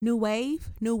New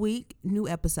wave, new week, new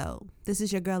episode. This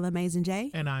is your girl, Amazing J.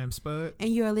 And I am Spud.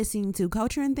 And you're listening to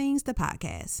Culture and Things, the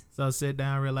podcast. So sit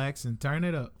down, relax, and turn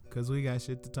it up, because we got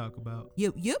shit to talk about.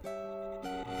 Yup. Little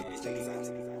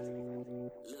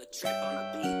trip on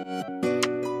the beat.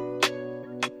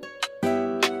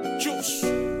 Juice.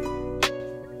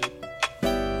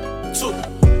 Two.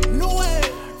 New way.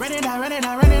 Run it out.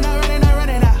 New way. Turn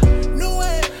it out. New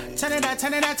way. Put up.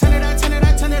 New way.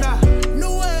 Flashing out.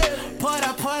 New way.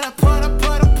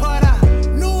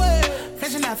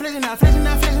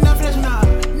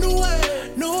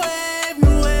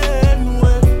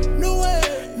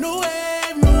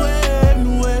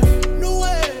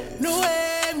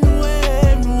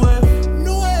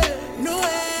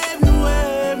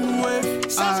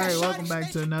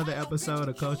 To another episode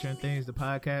of Culture and Things, the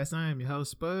podcast. I am your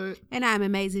host, Spud. And I'm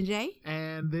Amazing J.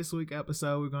 And this week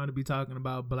episode, we're going to be talking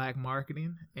about black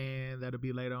marketing, and that'll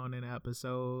be later on in the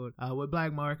episode. What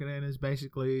black marketing is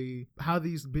basically how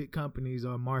these big companies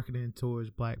are marketing towards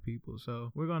black people.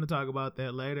 So we're going to talk about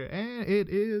that later. And it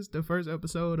is the first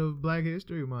episode of Black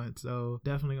History Month, so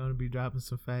definitely going to be dropping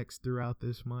some facts throughout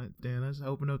this month. Then let's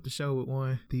open up the show with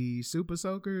one. The Super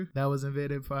Soaker that was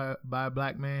invented by a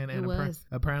black man, and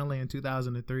apparently in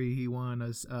 2003 he won a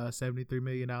 $73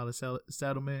 million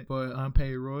settlement for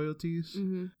unpaid royalties.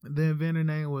 Mm-hmm. The inventor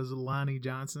name was Lonnie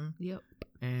Johnson. Yep.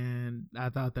 And I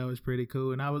thought that was pretty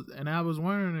cool. And I was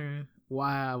wondering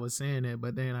why I was saying it,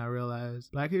 but then I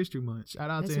realized Black History Month.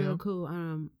 Shout out to him. That's real cool.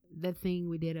 That thing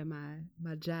we did at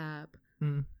my job.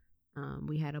 Mm-hmm.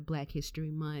 We had a Black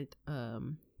History Month.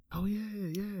 Oh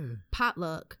yeah.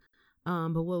 Potluck.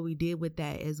 But what we did with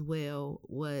that as well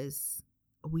was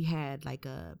we had like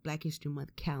a Black History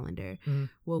Month calendar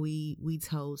where we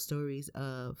told stories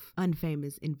of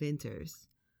unfamous inventors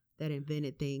that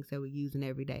invented things that we're using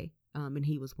every day. And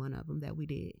he was one of them that we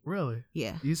did. Really?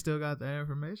 Yeah. You still got that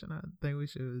information? I think we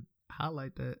should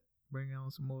highlight that, bring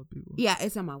on some more people. Yeah,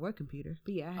 it's on my work computer.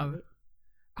 But yeah, I have it.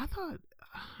 I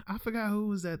forgot who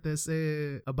was that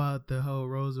said about the whole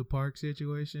Rosa Parks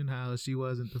situation, how she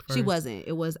wasn't the first. She wasn't.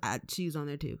 It was, she was on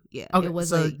there too. Yeah. Okay, it was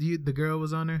so the girl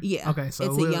was on there? Yeah. Okay, so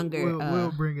it's a younger.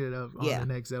 We'll bring it up on the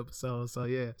next episode. So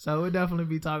yeah. So we'll definitely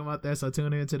be talking about that. So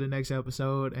tune in to the next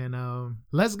episode and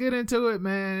let's get into it,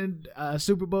 man.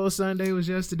 Super Bowl Sunday was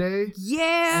yesterday.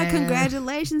 Yeah.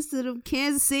 Congratulations to the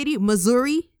Kansas City,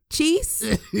 Missouri Chiefs.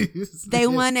 They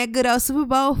won that good old Super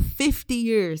Bowl. 50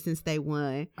 years since they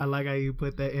won. I like how you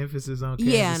put that emphasis on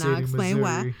Kansas City, and I'll explain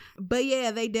Missouri. why. But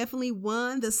yeah, they definitely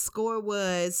won. The score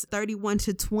was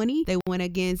 31-20. They went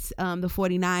against the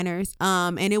 49ers.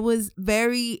 And it was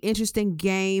very interesting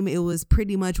game. It was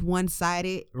pretty much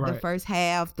one-sided. Right. The first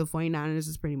half, the 49ers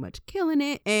was pretty much killing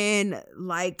it. And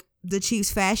like the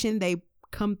Chiefs fashion, they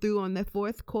come through on the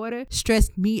fourth quarter,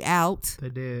 stressed me out. They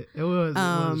did. It was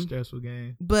a stressful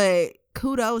game. But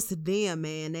kudos to them,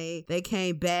 man. They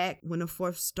came back when the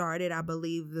fourth started. I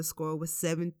believe the score was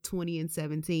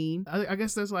 20-17. I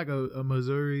guess that's like a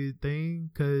Missouri thing,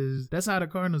 because that's how the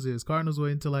Cardinals is. Cardinals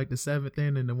wait until like the seventh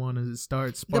inning and want to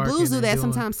start sparking. The Blues do that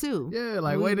sometimes too. Yeah,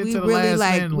 like wait until the last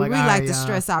minute. We like to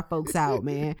stress our folks out,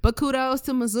 man. But kudos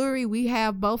to Missouri. We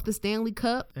have both the Stanley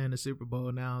Cup and the Super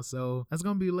Bowl now, so that's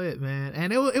gonna be lit, man.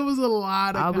 And it was a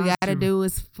lot of. All we gotta do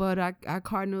is for our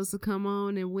Cardinals to come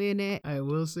on and win it. Hey,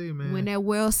 we'll see, man. Win that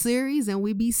World Series and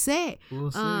we be set.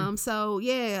 We'll see. So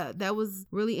yeah, that was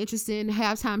really interesting.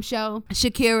 Halftime show.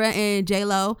 Shakira and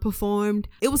J-Lo performed.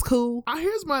 It was cool.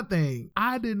 Here's my thing.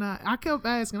 I kept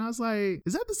asking. I was like,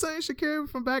 is that the same Shakira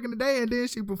from back in the day? And then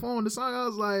she performed the song. I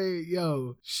was like,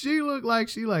 yo, she looked like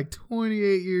she like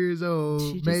 28 years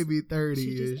old, maybe 30.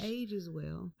 She just ages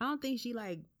well. I don't think she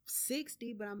like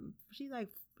 60, but she's like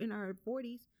in her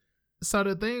 40s. So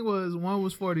the thing was, one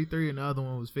was 43 and the other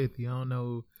one was 50. I don't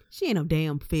know. She ain't no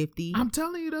damn 50. I'm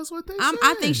telling you, that's what they said.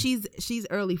 I think she's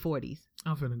early 40s.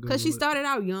 I'm finna go. Because she started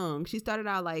out young. She started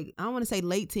out like, I don't want to say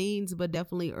late teens, but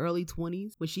definitely early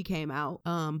 20s when she came out.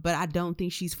 But I don't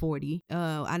think she's 40.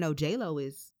 I know J-Lo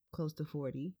is close to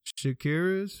 40.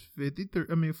 Shakira's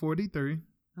 43.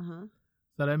 Uh-huh.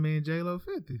 So that means J-Lo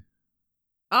 50.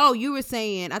 Oh, you were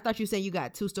saying, I thought you were saying you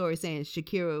got two stories saying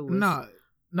Shakira was.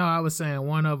 No, I was saying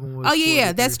one of them was. Oh,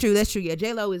 yeah, that's true. Yeah,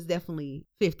 J-Lo is definitely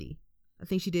 50. I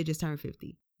think she did just turn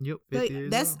 50. Yep, 50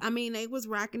 years old. They was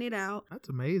rocking it out. That's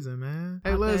amazing, man.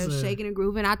 Hey, listen. Shaking and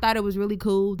grooving. I thought it was really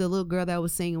cool. The little girl that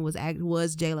was singing was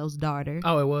J-Lo's daughter.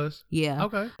 Oh, it was? Yeah.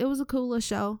 Okay. It was a cool little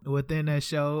show. Within that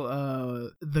show,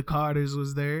 The Carters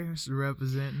was there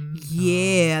representing.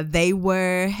 Yeah, they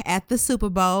were at the Super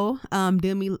Bowl.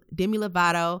 Demi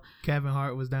Lovato. Kevin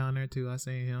Hart was down there too. I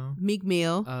seen him. Meek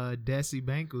Mill. Desi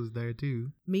Bank was there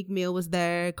too. Meek Mill was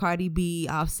there. Cardi B,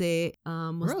 Offset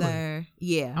was there.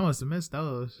 Yeah. I must have missed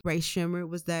those. Ray Shimmer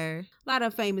was there. A lot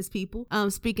of famous people.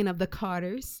 Speaking of the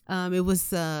Carters, it was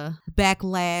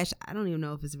backlash. I don't even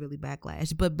know if it's really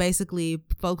backlash, but basically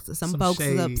some folks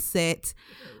shade. was upset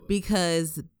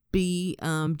because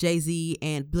Jay-Z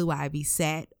and Blue Ivy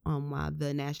sat while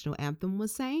the national anthem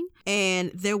was sang,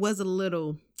 and there was a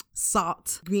little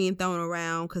salt being thrown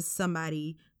around because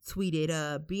somebody tweeted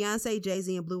Beyonce,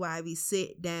 Jay-Z, and Blue Ivy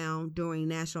sit down during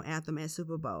national anthem at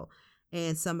Super Bowl,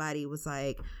 and somebody was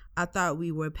like, I thought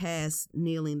we were past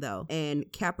kneeling though. And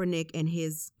Kaepernick and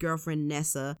his girlfriend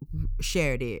Nessa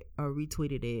shared it or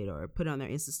retweeted it or put it on their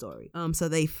Insta story. So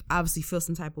they obviously feel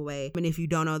some type of way. And if you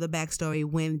don't know the backstory,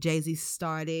 when Jay-Z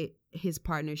started his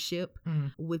partnership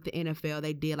with the NFL,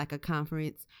 they did like a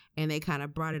conference and they kind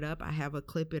of brought it up. I have a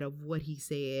clip of what he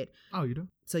said. Oh, you do?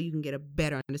 So you can get a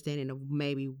better understanding of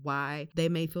maybe why they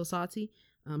may feel salty.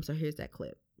 So here's that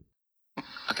clip.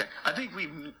 Okay, I think we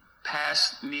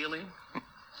passed kneeling.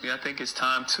 Yeah, I think it's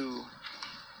time to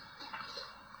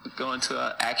go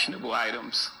into actionable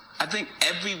items. I think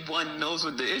everyone knows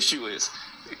what the issue is,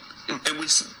 and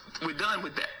we're done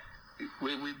with that.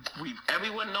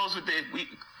 Everyone knows what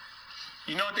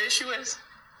you know what the issue is?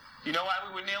 You know why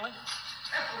we were kneeling?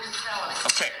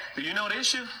 Okay, do you know the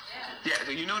issue? Yeah,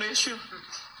 do you know the issue?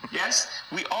 Yes?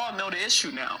 We all know the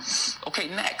issue now. Okay,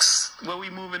 next. Where are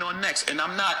we moving on next? And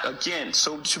I'm not, again,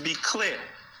 so to be clear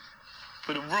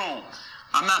for the room,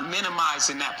 I'm not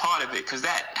minimizing that part of it because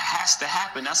that has to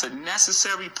happen. That's a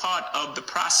necessary part of the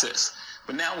process.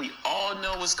 But now we all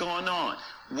know what's going on.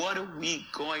 What are we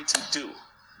going to do?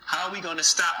 How are we going to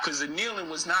stop? Because the kneeling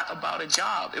was not about a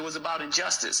job. It was about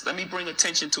injustice. Let me bring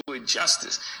attention to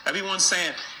injustice. Everyone's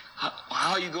saying,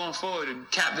 how are you going forward? And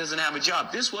Cap doesn't have a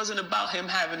job. This wasn't about him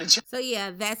having a job. So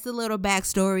yeah, that's the little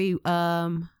backstory.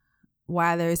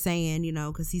 Why they're saying,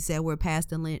 because he said we're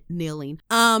past the kneeling.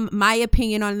 My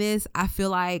opinion on this, I feel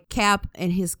like Cap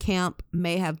and his camp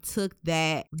may have took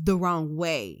that the wrong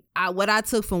way. What I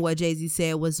took from what Jay-Z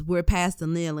said was we're past the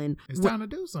kneeling. It's time to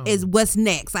do something. Is what's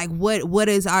next? Like what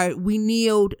is we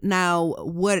kneeled now?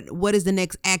 What is the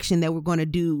next action that we're going to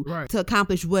do to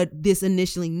accomplish what this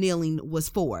initially kneeling was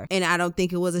for? And I don't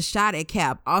think it was a shot at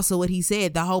Cap. Also, what he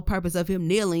said, the whole purpose of him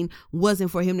kneeling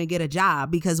wasn't for him to get a job,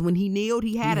 because when he kneeled,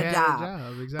 he had a job.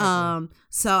 Exactly.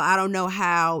 So I don't know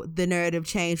how the narrative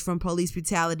changed from police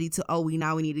brutality to we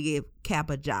need to give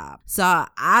Cap a job. So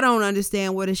I don't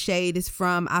understand where the shade is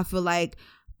from. I feel like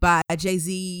by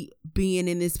Jay-Z being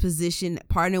in this position,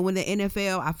 partnering with the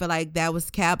NFL, I feel like that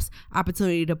was Cap's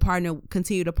opportunity to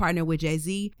continue to partner with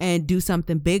Jay-Z and do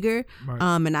something bigger. Right.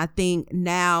 And I think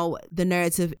now the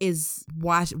narrative is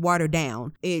watered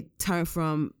down. It turned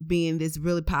from being this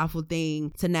really powerful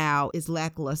thing to now it's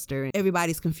lackluster. And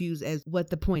everybody's confused as what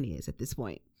the point is at this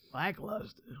point.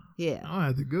 Lackluster. Yeah. I don't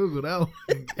have to Google that one.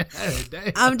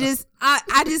 God,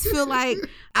 I just feel like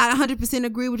I 100%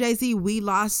 agree with Jay-Z. We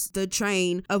lost the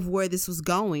train of where this was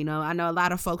going. I know a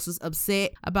lot of folks was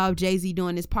upset about Jay-Z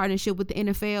doing this partnership with the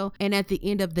NFL. And at the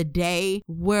end of the day,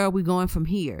 where are we going from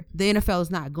here? The NFL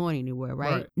is not going anywhere,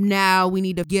 right? Now we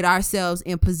need to get ourselves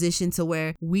in position to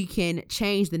where we can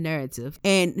change the narrative.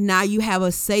 And now you have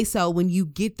a say-so when you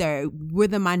get there. We're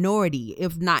the minority,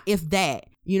 if that.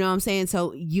 You know what I'm saying?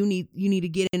 So you need to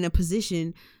get in a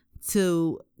position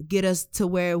to get us to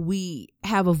where we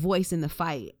have a voice in the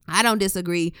fight. I don't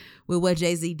disagree with what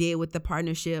Jay-Z did with the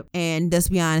partnership. And let's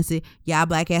be honest, y'all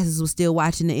black asses was still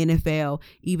watching the NFL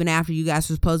even after you guys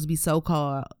were supposed to be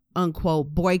so-called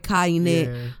unquote boycotting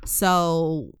it.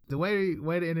 So the way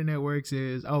the internet works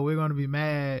is, we're going to be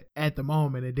mad at the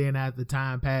moment, and then after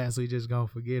time pass, we just going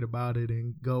to forget about it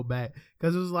and go back.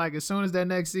 Because it was like as soon as that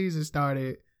next season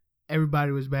started,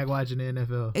 everybody was back watching the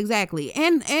NFL. Exactly.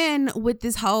 And with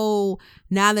this whole,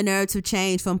 now the narrative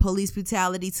changed from police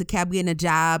brutality to Cap getting a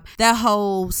job, that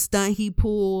whole stunt he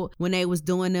pulled when they was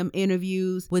doing them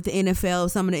interviews with the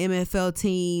NFL, some of the NFL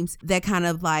teams, that kind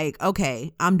of like,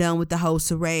 okay, I'm done with the whole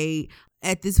charade.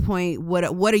 At this point, what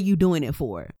are you doing it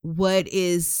for? What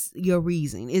is your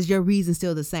reason? Is your reason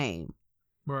still the same?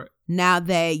 Right. Now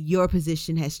that your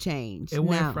position has changed. I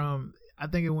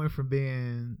think it went from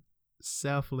being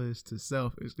selfless to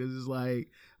selfish, because it's like,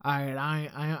 all right,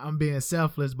 I'm being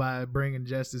selfless by bringing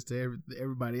justice to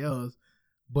everybody else,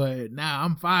 but now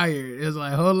I'm fired. It's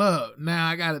like, hold up, now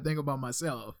I gotta think about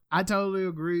myself. I totally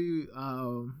agree.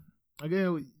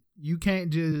 Again, you can't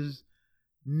just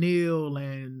kneel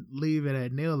and leave it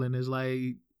at kneeling. It's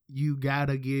like you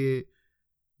gotta get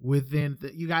within,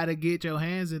 you gotta get your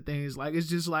hands in things. Like, it's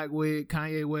just like with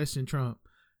Kanye West and Trump.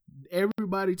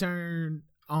 Everybody turned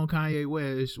on Kanye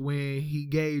West when he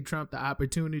gave Trump the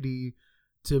opportunity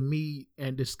to meet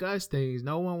and discuss things.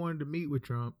 No one wanted to meet with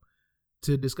Trump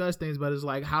to discuss things, but it's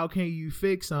like, how can you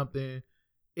fix something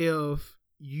if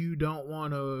you don't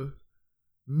want to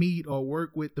meet or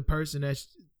work with the person that's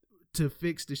to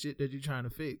fix the shit that you're trying to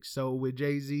fix? So with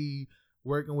Jay-Z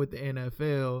working with the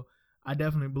NFL, I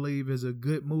definitely believe is a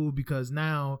good move, because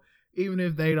now, even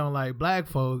if they don't like black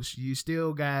folks, you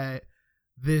still got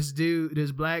this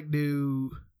black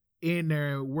dude in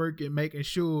there working, making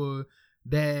sure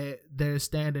that they're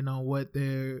standing on what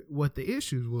the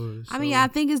issues was. I mean, I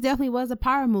think it definitely was a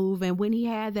power move. And when he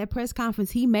had that press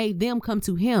conference, he made them come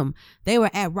to him. They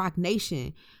were at Rock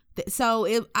Nation.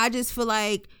 So I just feel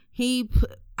like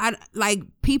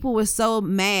people were so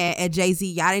mad at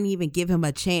Jay-Z. Y'all didn't even give him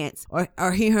a chance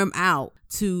or hear him out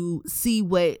to see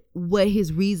what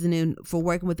his reasoning for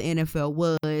working with the NFL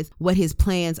was, what his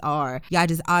plans are. Y'all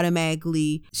just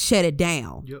automatically shut it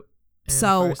down. Yep. And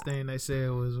so the first thing they said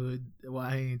was, "Well,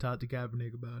 I ain't talked to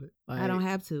Kaepernick about it." Like, I don't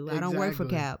have to. Exactly. I don't work for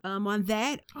Cap. On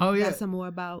that, got some more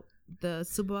about the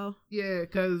Super Bowl? Yeah,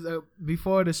 because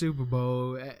before the Super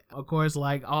Bowl, of course,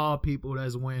 like all people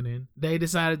that's winning, they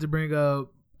decided to bring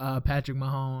up Patrick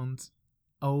Mahomes'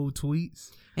 old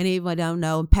tweets. And anyone don't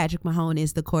know, Patrick Mahomes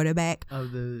is the quarterback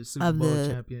of the Super Bowl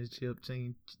championship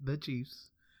team, the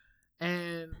Chiefs.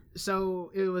 And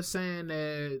so it was saying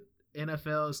that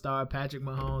NFL star Patrick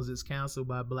Mahomes is canceled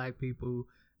by black people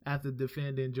after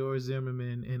defending George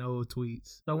Zimmerman in old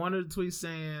tweets. So one of the tweets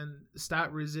saying, "Stop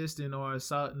resisting or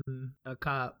assaulting a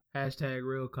cop,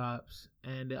 #RealCops."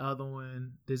 And the other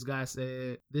one, this guy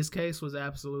said, "This case was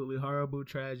absolutely horrible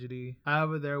tragedy.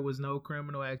 However, there was no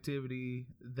criminal activity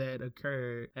that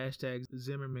occurred,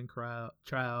 #Zimmerman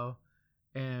trial."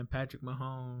 And Patrick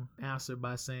Mahomes answered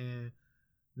by saying,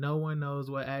 "No one knows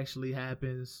what actually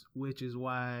happens, which is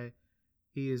why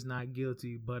he is not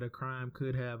guilty, but a crime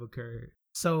could have occurred."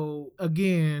 So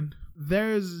again,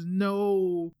 there's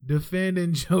no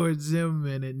defending George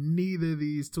Zimmerman in neither of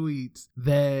these tweets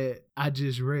that I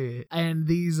just read. And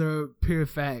these are pure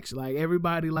facts. Like,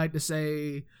 everybody like to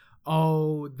say,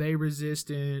 oh, they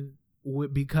resisting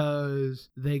because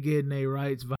they getting their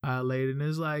rights violated. And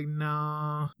it's like,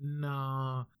 nah.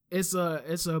 It's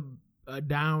a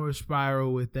downward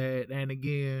spiral with that. And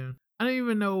again, I don't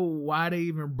even know why they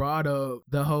even brought up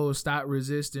the whole stop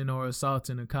resisting or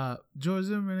assaulting a cop. George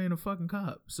Zimmerman ain't a fucking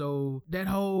cop. So that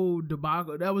whole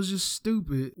debacle, that was just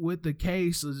stupid with the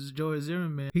case of George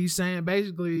Zimmerman. He's saying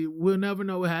basically we'll never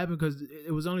know what happened because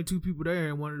it was only two people there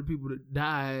and one of the people that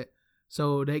died.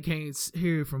 So they can't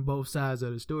hear it from both sides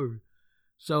of the story.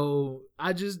 So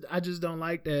I just don't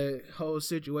like that whole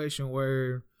situation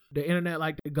where the internet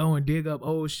like to go and dig up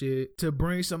old shit to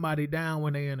bring somebody down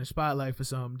when they in the spotlight for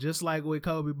something. Just like with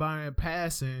Kobe Bryant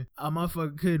passing, a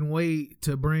motherfucker couldn't wait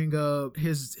to bring up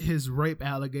his rape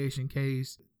allegation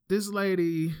case. This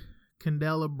lady,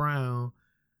 Kendella Brown,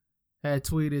 had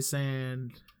tweeted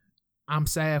saying, "I'm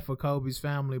sad for Kobe's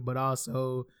family, but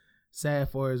also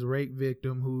sad for his rape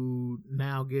victim who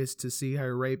now gets to see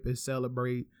her rapist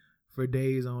celebrate for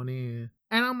days on end."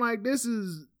 And I'm like, this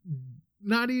is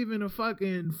not even a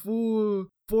fucking full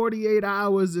 48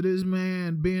 hours of this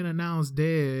man being announced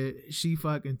dead. She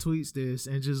fucking tweets this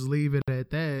and just leave it at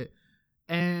that.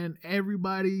 And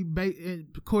everybody,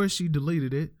 of course she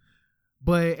deleted it,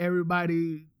 but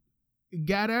everybody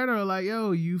got at her like,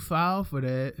 yo, you filed for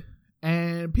that.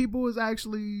 And people was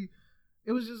actually,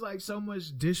 it was just like so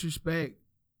much disrespect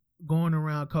going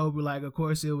around Kobe. Like, of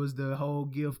course it was the whole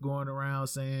gift going around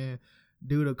saying,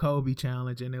 do the Kobe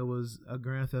challenge, and it was a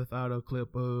Grand Theft Auto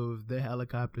clip of the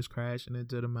helicopters crashing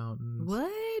into the mountains.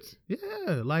 What?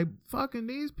 Yeah, like fucking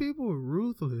these people were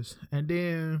ruthless. And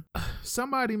then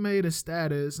somebody made a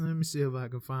status, let me see if I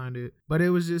can find it, but it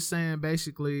was just saying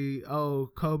basically, oh,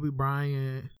 Kobe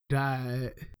Bryant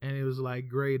died, and it was like,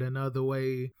 great, another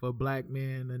way for black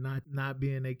men to not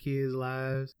be in their kids'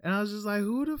 lives. And I was just like,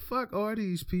 who the fuck are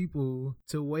these people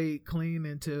to wait clean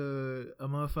until a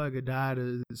motherfucker die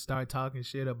to start talking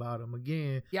shit about him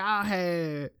again? Y'all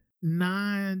had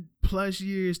 9+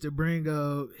 years to bring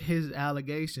up his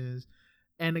allegations,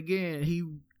 and again,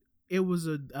 it was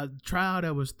a trial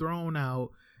that was thrown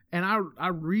out. And I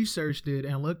researched it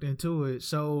and looked into it.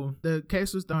 So the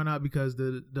case was thrown out because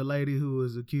the lady who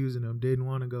was accusing him didn't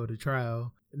want to go to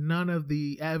trial. None of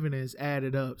the evidence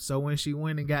added up. So when she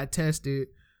went and got tested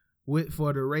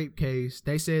for the rape case,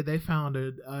 they said they found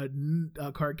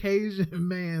a Caucasian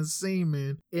man's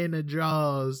semen in the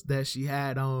drawers that she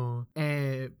had on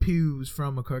and pubes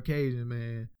from a Caucasian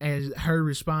man. And her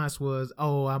response was,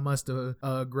 "Oh, I must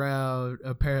have grabbed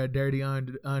a pair of dirty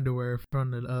underwear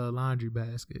from the laundry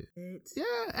basket." Yeah,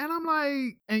 and I'm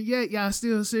like, and yet y'all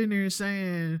still sitting there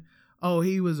saying, "Oh,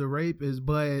 he was a rapist,"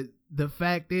 but the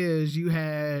fact is, you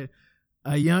had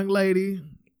a young lady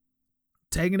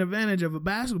taking advantage of a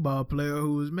basketball player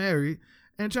who was married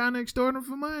and trying to extort him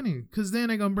for money. Because then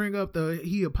they're going to bring up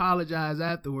he apologized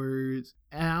afterwards.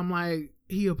 And I'm like,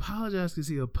 he apologized because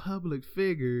he's a public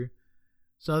figure.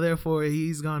 So therefore,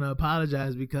 he's going to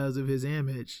apologize because of his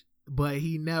image. But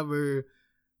he never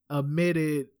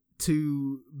admitted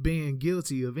to being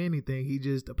guilty of anything. He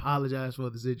just apologized for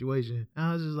the situation. And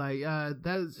I was just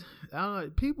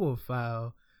like, people are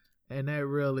foul. And that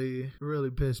really,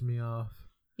 really pissed me off.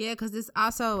 Yeah, because it's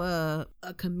also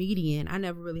a comedian. I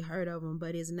never really heard of him,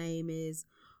 but his name is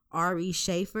Ari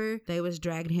Schaefer. They was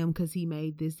dragging him because he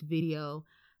made this video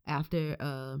after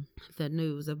the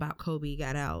news about Kobe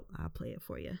got out. I'll play it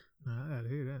for you. I gotta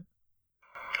hear that.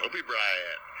 Kobe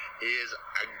Bryant is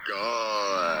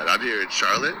gone. I'm here in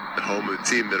Charlotte, the home of the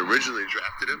team that originally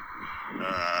drafted him.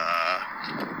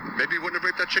 Maybe he wouldn't have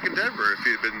raped that chick in Denver if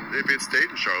he had stayed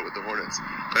in Charlotte with the Hornets.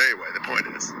 But anyway, the point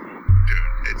is, dude,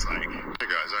 it's like, hey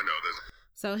guys, I know this.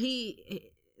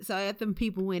 So after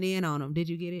people went in on him, did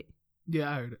you get it? Yeah,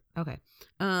 I heard it. Okay.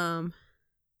 So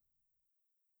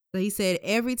he said,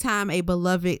 every time a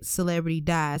beloved celebrity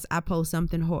dies, I post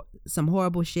some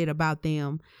horrible shit about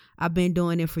them. I've been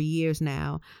doing it for years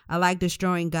now. I like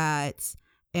destroying gods.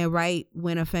 And right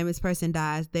when a famous person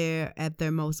dies, they're at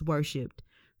their most worshipped.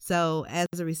 So as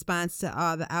a response to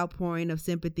all the outpouring of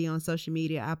sympathy on social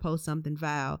media, I post something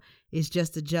vile. It's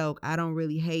just a joke. I don't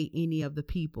really hate any of the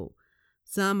people.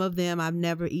 Some of them I've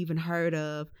never even heard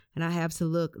of, and I have to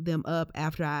look them up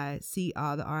after I see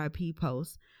all the RIP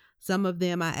posts. Some of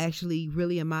them I actually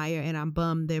really admire, and I'm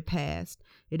bummed they're passed.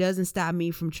 It doesn't stop me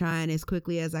from trying as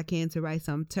quickly as I can to write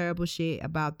some terrible shit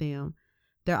about them.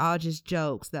 They're all just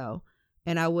jokes, though,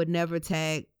 and I would never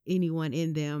tag anyone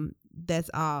in them that's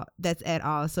at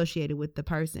all associated with the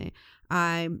person.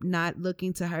 I'm not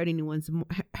looking to hurt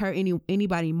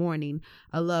anybody mourning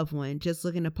a loved one, just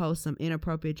looking to post some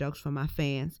inappropriate jokes for my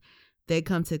fans. They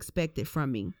come to expect it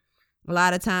from me. A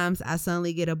lot of times I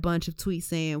suddenly get a bunch of tweets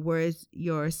saying, where's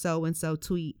your so-and-so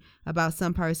tweet about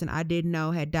some person I didn't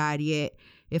know had died yet.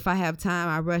 If I have time,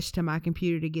 I rush to my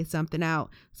computer to get something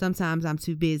out. Sometimes I'm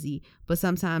too busy, but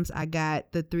sometimes I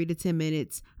got the 3 to 10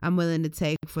 minutes I'm willing to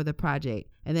take for the project.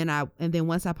 And then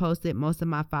once I post it, most of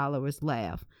my followers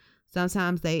laugh.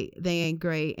 Sometimes they ain't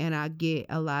great, and I get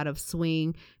a lot of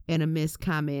swing and a miss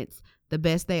comments. The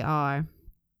better they are,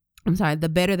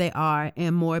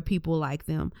 and more people like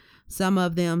them. Some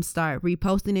of them start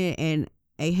reposting it, and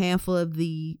a handful of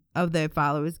their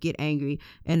followers get angry,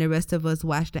 and the rest of us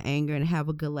watch the anger and have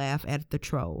a good laugh at the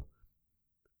troll.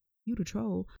 You the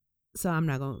troll. So I'm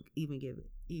not gonna even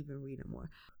read it more.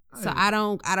 So I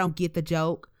don't get the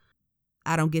joke.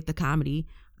 I don't get the comedy.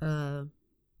 I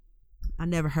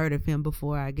never heard of him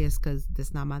before, I guess, because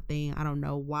that's not my thing. I don't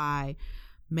know why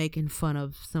making fun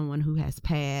of someone who has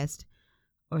passed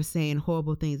or saying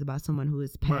horrible things about someone who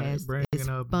has passed is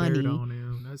funny. On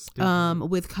him. That's stupid.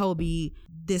 With Kobe,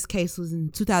 this case was in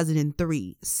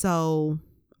 2003, so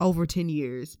over 10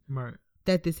 years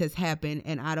that this has happened,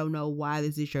 and I don't know why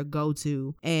this is your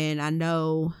go-to. And I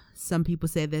know some people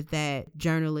said that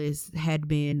journalist had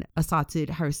been assaulted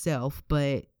herself,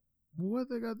 but what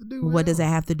they got to do with what does that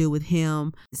have to do with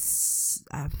him?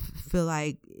 I feel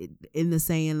like in the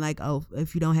saying, like, oh,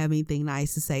 if you don't have anything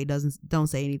nice to say, don't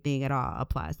say anything at all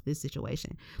applies to this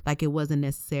situation. Like, it wasn't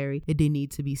necessary. It didn't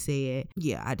need to be said.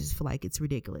 Yeah, I just feel like it's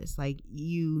ridiculous. Like,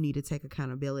 you need to take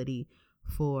accountability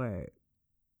for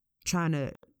trying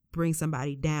to bring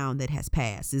somebody down that has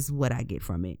passed is what I get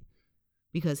from it.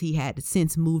 Because he had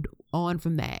since moved on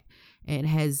from that and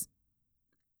has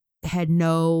had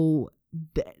no...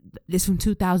 This from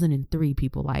 2003,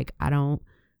 people. Like, I don't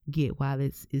get why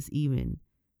this is even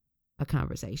a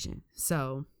conversation.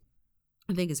 So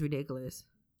I think it's ridiculous.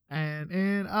 And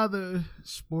in other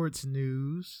sports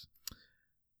news,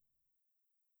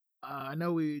 I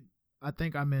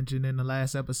think I mentioned in the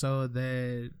last episode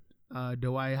that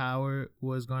Dwight Howard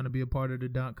was going to be a part of the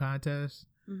dunk contest.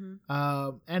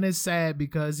 Mm-hmm. And it's sad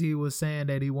because he was saying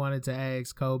that he wanted to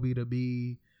ask Kobe to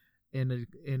be in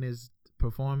his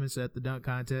performance at the dunk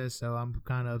contest, so I'm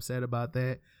kind of upset about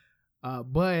that.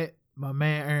 But my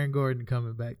man Aaron Gordon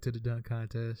coming back to the dunk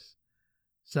contest.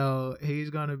 So he's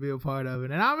going to be a part of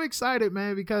it. And I'm excited,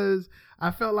 man, because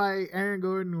I felt like Aaron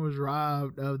Gordon was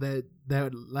robbed of that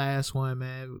last one,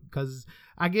 man, because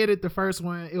I get it. The first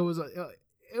one, it was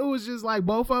just like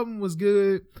both of them was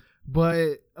good.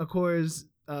 But of course,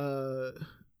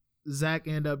 Zach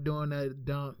ended up doing that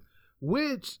dunk,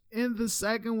 which in the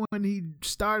second one, he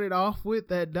started off with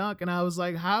that dunk. And I was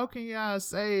like, how can y'all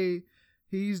say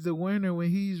he's the winner when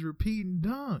he's repeating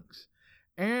dunks?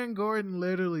 Aaron Gordon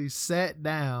literally sat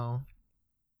down,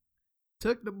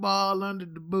 took the ball under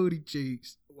the booty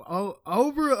cheeks,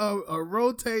 over a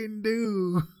rotating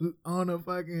dude on a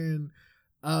fucking,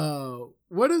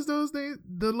 what is those things?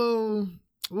 The little,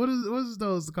 what is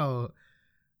those called?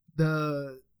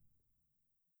 They're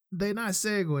not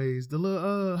segways, the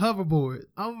little hoverboard,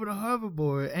 over the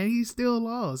hoverboard, and he still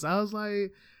lost. I was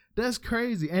like, that's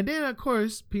crazy. And then, of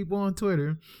course, people on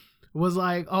Twitter was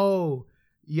like, oh,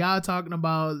 y'all talking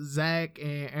about Zach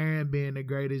and Aaron being the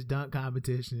greatest dunk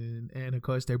competition. And of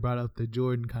course they brought up the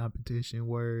Jordan competition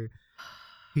where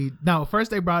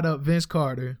first they brought up Vince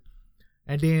Carter,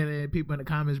 and then people in the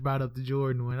comments brought up the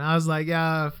Jordan one. I was like,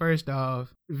 yeah, first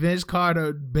off, Vince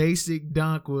Carter basic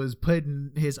dunk was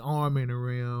putting his arm in the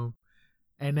rim,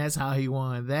 and that's how he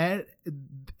won. That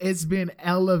it's been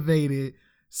elevated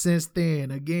since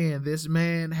then. Again, this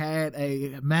man had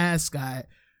a mascot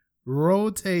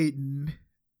rotating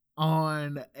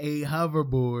on a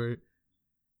hoverboard,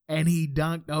 and he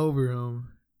dunked over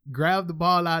him, grabbed the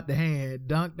ball out the hand,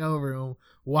 dunked over him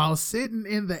while sitting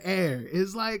in the air.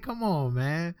 It's like, come on,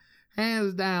 man.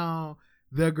 Hands down,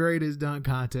 the greatest dunk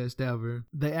contest ever.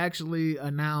 They actually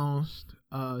announced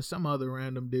some other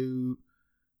random dude.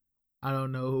 I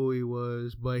don't know who he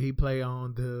was, but he played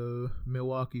on the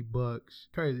Milwaukee Bucks.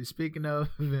 Crazy. Speaking of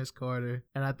Vince Carter,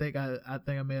 and I think I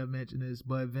may have mentioned this,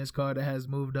 but Vince Carter has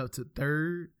moved up to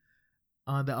third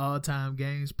on the all-time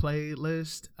games played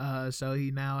list. So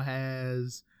he now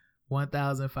has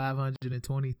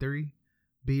 1,523,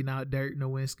 beating out Dirk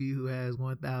Nowitzki, who has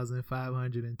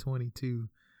 1,522.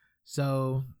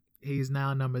 So he's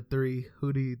now number 3.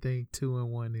 Who do you think 2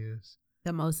 and 1 is?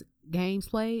 The most games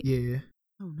played? Yeah.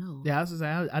 Oh no. Yeah, I was just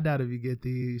saying, I doubt if you get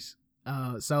these.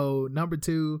 So number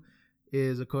 2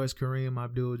 is, of course, Kareem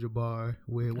Abdul-Jabbar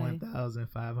with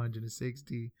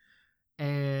 1,560.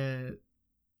 And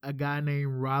a guy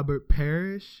named Robert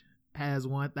Parrish has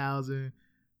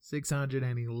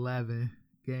 1,611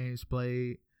 games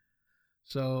played.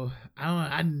 So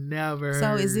I never.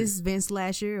 So is this Vince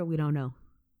last year, or we don't know?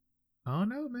 I don't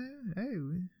know, man. Hey,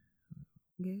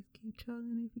 Guess keep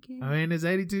chugging if you can. I mean, it's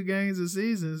 82 games a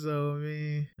season, so I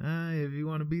mean, if you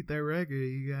want to beat that record,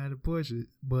 you gotta push it.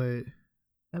 But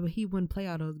he wouldn't play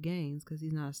all those games because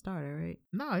he's not a starter, right?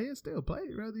 No, he'll still play.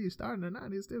 Whether he's starting or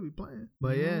not, he'll still be playing.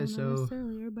 But yeah, so not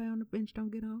necessarily. Everybody on the bench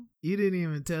don't get on. You didn't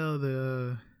even tell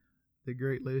the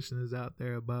great listeners out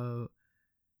there about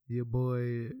your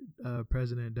boy,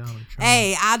 President Donald Trump.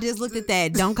 Hey, I just looked at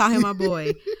that. Don't call him my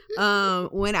boy. Let's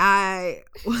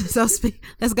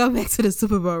go back to the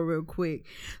Super Bowl real quick.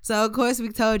 So, of course, we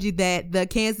told you that the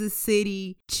Kansas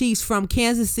City Chiefs from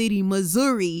Kansas City,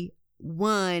 Missouri,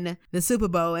 won the Super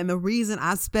Bowl. And the reason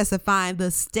I'm specifying the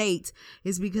state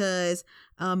is because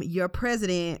your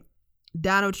president,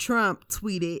 Donald Trump,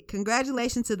 tweeted,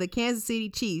 "Congratulations to the Kansas City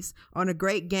Chiefs on a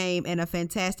great game and a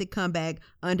fantastic comeback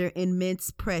under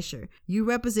immense pressure. You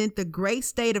represent the great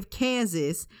state of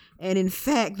Kansas and, in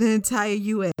fact, the entire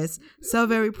U.S. So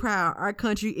very proud. Our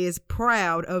country is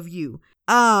proud of you."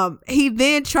 He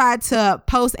then tried to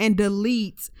post and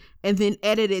delete and then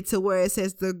edit it to where it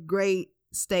says the great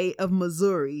state of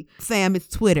Missouri. Fam, it's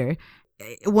Twitter.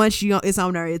 Once it's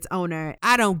on there, it's on there.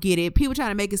 I don't get it. People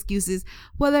trying to make excuses.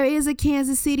 Well, there is a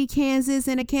Kansas City, Kansas,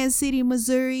 and a Kansas City,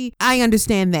 Missouri. I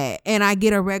understand that. And I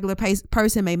get a regular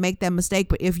person may make that mistake.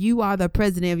 But if you are the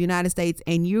president of the United States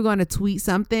and you're going to tweet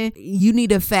something, you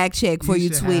need a fact check before you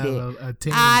tweet it.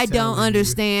 I don't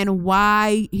understand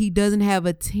why he doesn't have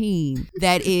a team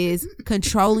that is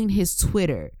controlling his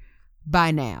Twitter.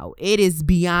 By now, it is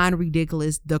beyond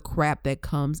ridiculous, the crap that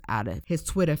comes out of his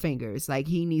Twitter fingers. Like,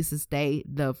 he needs to stay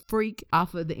the freak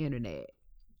off of the internet.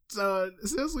 So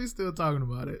since we still talking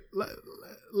about it, let's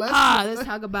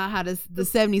talk about how the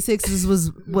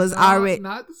 76ers was already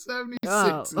not the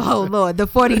 76ers. Oh Lord, the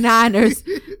 49ers.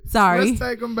 Sorry, let's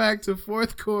take them back to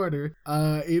fourth quarter.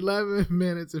 11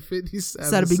 minutes and 57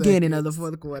 so the beginning seconds. of the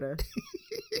fourth quarter.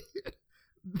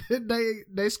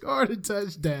 they scored a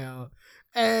touchdown.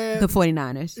 And the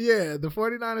 49ers. Yeah, the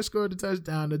 49ers scored a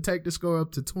touchdown to take the score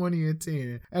up to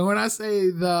 20-10. And when I say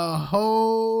the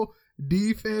whole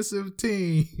defensive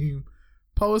team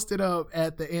posted up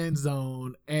at the end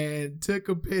zone and took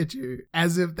a picture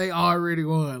as if they already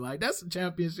won. Like, that's a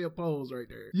championship pose right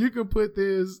there. You can put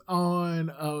this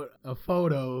on a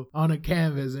photo on a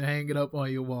canvas and hang it up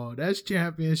on your wall. That's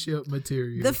championship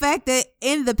material. The fact that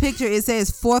in the picture it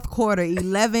says fourth quarter,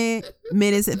 11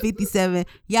 minutes and 57.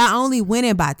 Y'all only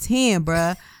winning by 10,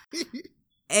 bruh.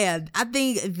 And I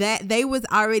think that they was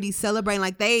already celebrating,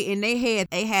 like they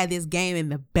had this game in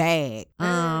the bag.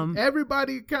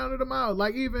 Everybody counted them out.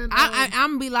 Like, even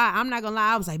I'm not gonna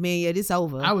lie, I was like, man, yeah, this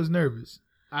over. I was nervous.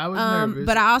 nervous.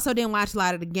 But I also didn't watch a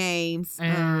lot of the games.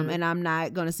 And I'm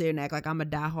not gonna sit here and act like I'm a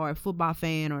diehard football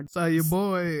fan. Or so your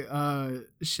boy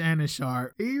Shannon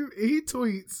Sharp, he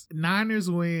tweets, Niners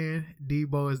win,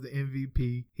 Debo is the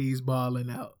MVP, he's balling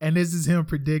out. And this is him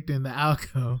predicting the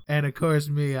outcome. And of course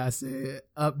me, I said,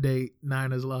 update,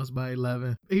 Niners lost by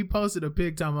 11. He posted a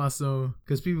pic talking about some,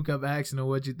 because people kept asking him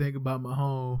what you think about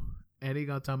Mahomes. And he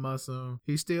gonna talk about some,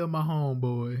 he's still my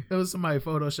homeboy. There was somebody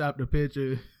photoshopped a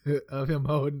picture of him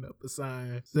holding up a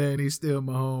sign saying he's still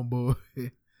my homeboy.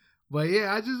 But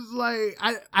yeah, I just like,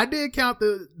 I did count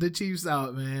the Chiefs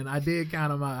out, man. I did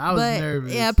count them out. I was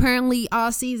nervous. Yeah, apparently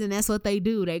all season that's what they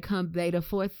do. They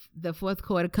the fourth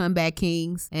quarter comeback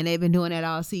kings, and they've been doing that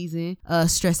all season,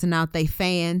 stressing out their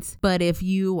fans. But if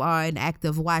you are an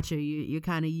active watcher, you're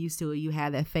kind of used to it. You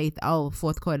have that faith. Oh,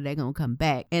 fourth quarter they're gonna come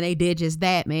back, and they did just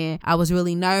that, man. I was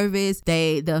really nervous.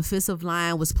 The offensive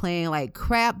line was playing like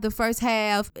crap the first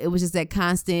half. It was just that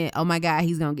constant, oh my God,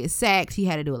 he's gonna get sacked. He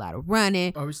had to do a lot of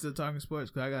running. Are we still talking sports?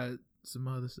 Because I got some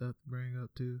other stuff to bring up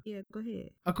too. Yeah, go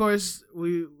ahead. Of course,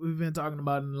 we've been talking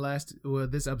about in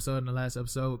this episode and the last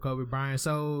episode with Kobe Bryant.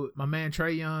 So my man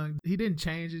Trae Young, he didn't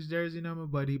change his jersey number,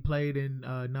 but he played in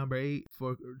number 8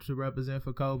 to represent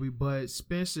for Kobe. But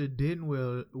Spencer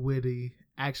Dinwiddie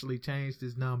actually changed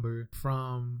his number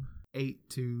from 8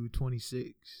 to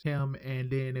 26. Him, and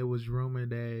then it was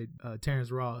rumored that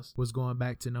Terrence Ross was going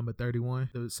back to number 31,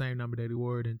 the same number that he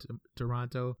wore in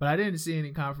Toronto. But I didn't see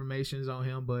any confirmations on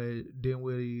him, but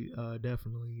Dinwiddie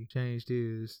definitely changed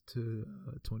his to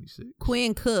 26.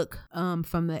 Quinn Cook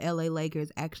from the LA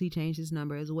Lakers actually changed his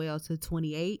number as well to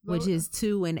 28, which is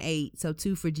 2 and 8. So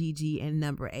 2 for Gigi and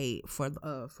number 8 for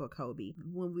Kobe.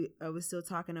 When we were still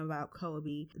talking about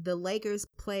Kobe, the Lakers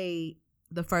played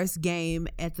the first game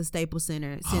at the Staples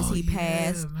Center since he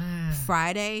passed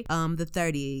Friday, the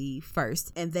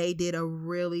 31st. And they did a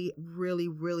really, really,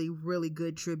 really, really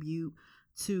good tribute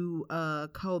to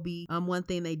Kobe. One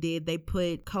thing they did, they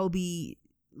put Kobe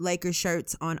Lakers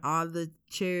shirts on all the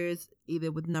chairs, either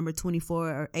with number 24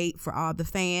 or 8 for all the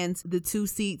fans. The 2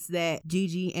 seats that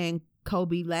Gigi and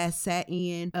Kobe last sat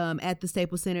in at the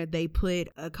Staples Center, they put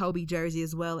a Kobe jersey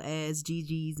as well as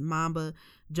Gigi's Mamba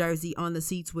jersey on the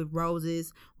seats with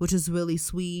roses, which was really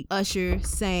sweet. Usher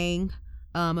sang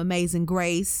Amazing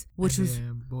Grace, which was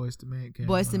Boyz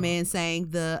II Men sang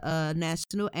the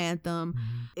national anthem.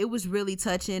 Mm-hmm. It was really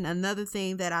touching. Another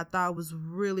thing that I thought was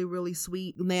really, really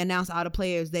sweet, when they announced all the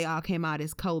players, they all came out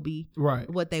as Kobe, right?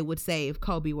 What they would say if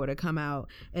Kobe were to come out.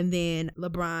 And then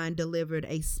LeBron delivered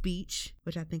a speech,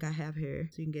 which I think I have here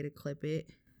so you can get it, clip it.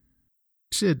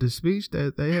 Shit, the speech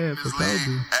that they had for Kobe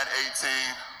at 18,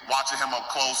 watching him up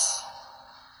close,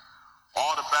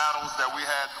 all the battles that we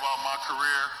had throughout my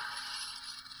career.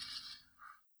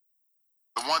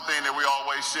 The one thing that we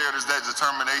always shared is that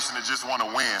determination to just want to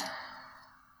win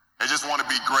and just want to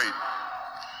be great.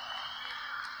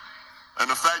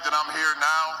 And the fact that I'm here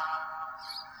now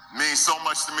means so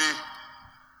much to me.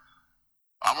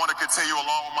 I want to continue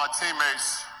along with my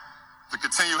teammates to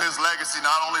continue his legacy,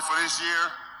 not only for this year,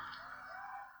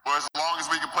 but as long as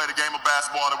we can play the game of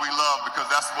basketball that we love, because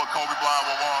that's what Kobe Bryant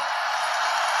will want.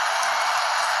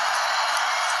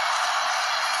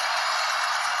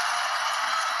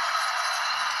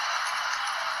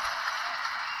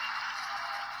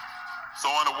 So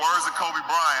in the words of Kobe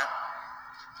Bryant,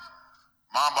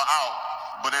 Mamba out,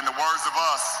 but in the words of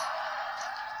us,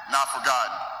 not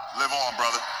forgotten. Live on,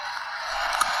 brother.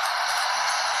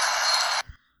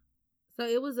 So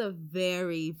it was a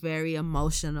very, very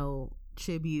emotional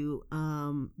tribute.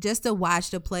 Just to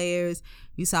watch the players,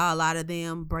 you saw a lot of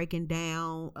them breaking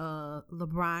down.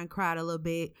 LeBron cried a little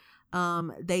bit.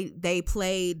 They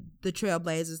played the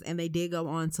Trailblazers and they did go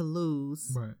on to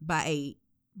lose by 8.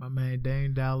 My man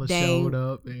Dame Dollar showed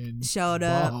up. He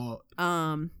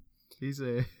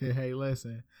said, hey,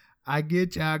 listen, I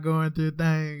get y'all going through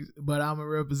things, but I'm going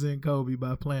to represent Kobe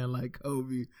by playing like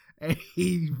Kobe. And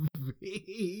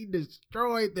he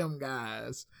destroyed them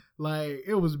guys. Like,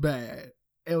 it was bad.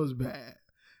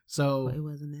 So it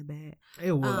wasn't that bad.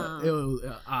 It was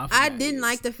I didn't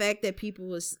like the fact that people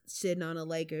was shitting on the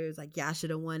Lakers, like y'all should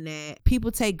have won that.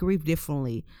 People take grief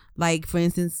differently. Like, for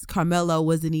instance, Carmelo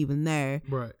wasn't even there.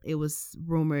 Right. It was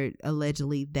rumored,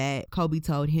 allegedly, that Kobe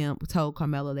told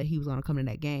Carmelo that he was going to come to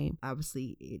that game.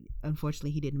 Obviously,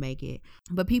 unfortunately, he didn't make it.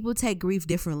 But people take grief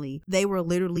differently. They were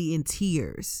literally in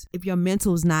tears. If your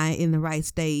mental's not in the right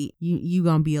state, you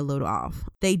going to be a little off.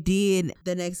 They did,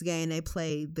 the next game, they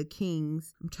played the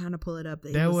Kings. I'm trying to pull it up.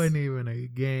 That wasn't even a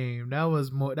game. That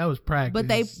was practice. But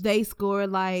they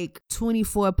scored like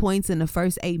 24 points in the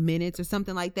first 8 minutes or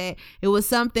something like that. It was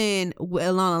something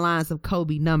along the lines of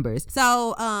Kobe numbers.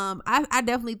 So I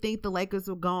definitely think the Lakers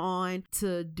will go on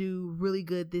to do really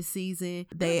good this season.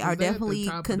 They are definitely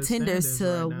contenders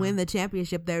to win the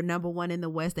championship. They're number one in the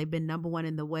West. They've been number one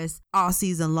in the West all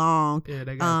season long. Yeah,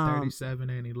 they got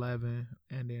 37-11,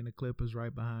 and then the Clippers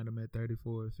right behind them at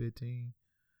 34-15.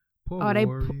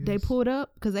 They pulled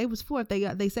up because they was fourth.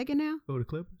 They second now. Oh, the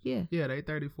Clippers. Yeah, they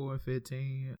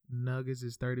 34-15. Nuggets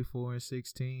is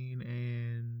 34-16,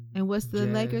 and what's the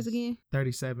Jazz, Lakers again?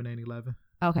 37-11.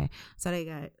 Okay, so they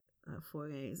got 4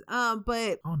 games.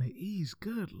 But on the East,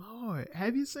 good Lord,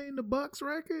 have you seen the Bucks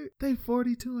record? They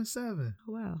 42-7.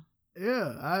 Wow.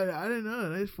 Yeah, I didn't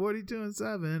know. They're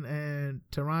 42-7, and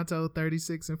Toronto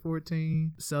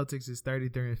 36-14. Celtics is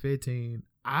 33-15.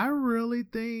 I really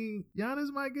think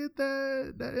Giannis might get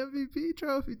that MVP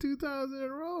trophy 2 times in a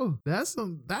row. That's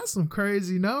some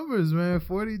crazy numbers, man.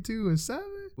 42-7.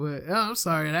 But I'm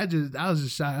sorry, I was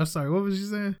just shocked. I'm sorry. What was you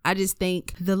saying? I just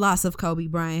think the loss of Kobe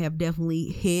Bryant have definitely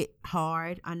hit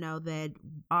hard. I know that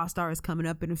All-Star is coming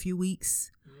up in a few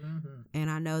weeks. Mm-hmm.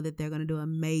 And I know that they're going to do an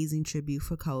amazing tribute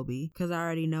for Kobe, because I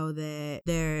already know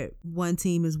that one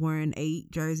team is wearing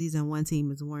 8 jerseys and one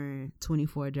team is wearing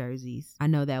 24 jerseys. I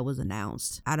know that was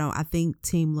announced. I think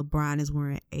Team LeBron is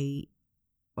wearing 8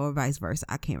 or vice versa.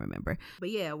 I can't remember. But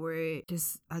yeah, we're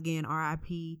just, again,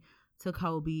 RIP to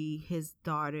Kobe, his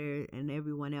daughter, and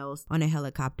everyone else on a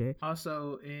helicopter.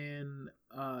 Also in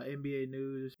NBA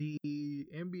news, the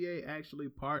NBA actually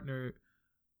partnered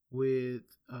with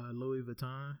Louis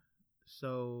Vuitton.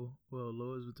 So,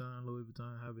 Louis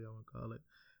Vuitton, however y'all want to call it.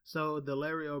 So the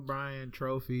Larry O'Brien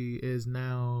trophy is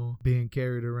now being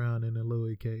carried around in a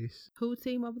Louis case. Who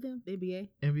team up with them? NBA?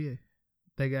 NBA.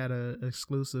 They got a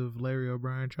exclusive Larry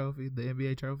O'Brien trophy. The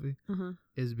NBA trophy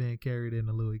is being carried in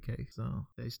a Louis case. So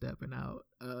they stepping out.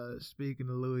 Speaking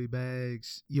of Louis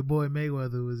bags, your boy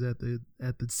Mayweather was at the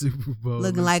Super Bowl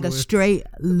looking like a straight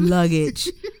luggage,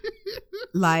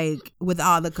 like with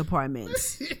all the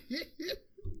compartments.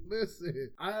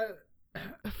 Listen,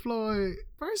 Floyd,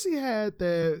 first he had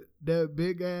that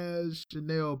big ass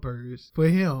Chanel purse for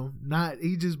him.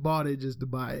 He just bought it just to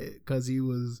buy it because he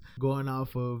was going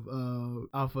off of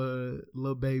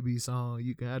Lil Baby song.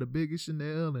 You can have the biggest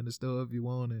Chanel in the store if you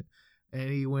want it, and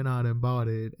he went out and bought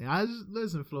it. And I just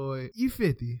listen, Floyd, you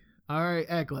 50, all right?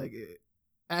 Act like it.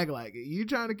 You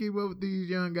trying to keep up with these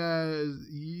young guys,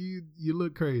 you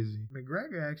look crazy.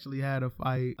 McGregor actually had a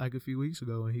fight like a few weeks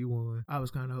ago and he won. I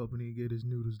was kind of hoping he'd get his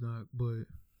noodles knocked, but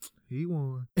he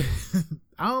won.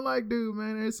 I don't like dude,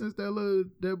 man. Ever since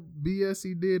that BS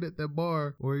he did at that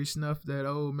bar where he snuffed that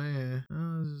old man,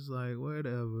 I was just like,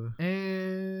 whatever.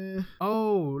 And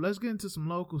let's get into some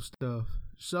local stuff.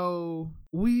 So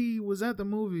we was at the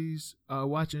movies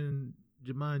watching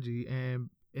Jumanji, and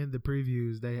in the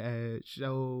previews they had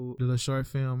showed the short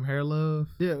film Hair Love.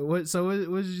 Yeah, what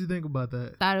did you think about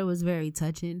that? Thought it was very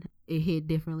touching. It hit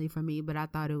differently for me, but I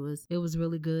thought it was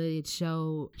really good. It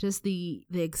showed just the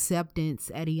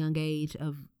acceptance at a young age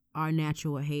of our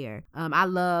natural hair. I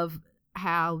love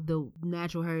how the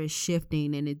natural hair is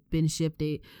shifting, and it's been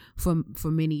shifted for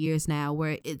many years now,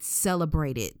 where it's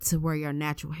celebrated to wear your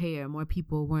natural hair. More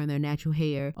people wearing their natural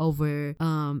hair over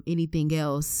anything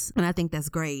else, and I think that's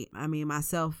great. I mean,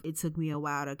 myself, it took me a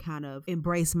while to kind of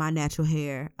embrace my natural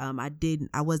hair.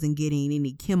 I wasn't getting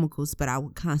any chemicals, but I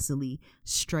would constantly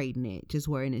straighten it, just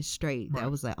wearing it straight. Right.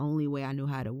 That was the only way I knew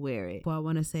how to wear it. For I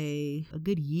want to say a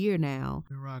good year now.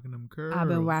 Been rocking them curls. I've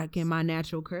been rocking my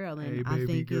natural curl, and I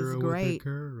think it's great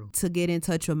to get in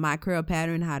touch with my curl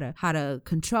pattern, how to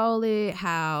control it,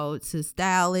 how to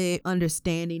style it,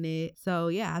 understanding it. So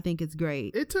yeah, I think it's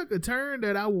great. It took a turn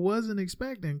that I wasn't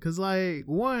expecting, because like,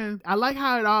 one, I like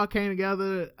how it all came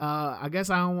together. I guess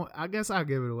I'll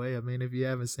give it away. I mean, if you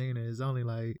haven't seen it, it's only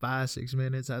like 5-6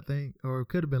 minutes, I think, or it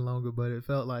could have been longer, but it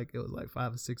felt like it was like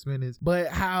 5 or 6 minutes. But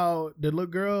how the little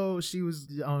girl, she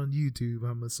was on YouTube,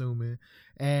 I'm assuming,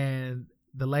 and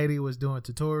the lady was doing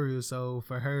tutorials. So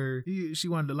for her, she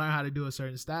wanted to learn how to do a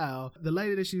certain style. The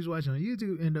lady that she was watching on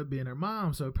YouTube ended up being her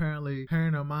mom. So apparently her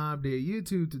and her mom did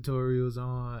YouTube tutorials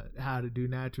on how to do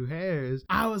natural hairs.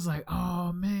 I was like,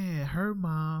 oh man, her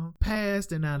mom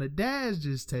passed and now the dad's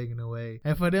just taken away.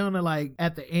 And for them to like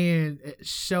at the end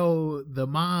show the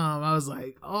mom, I was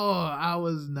like, oh, I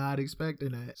was not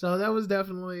expecting that. So that was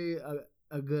definitely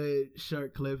a good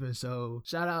short clip. And so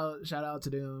shout out to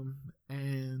them.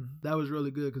 And that was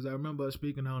really good because I remember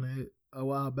speaking on it a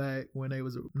while back when they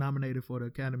was nominated for the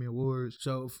Academy Awards.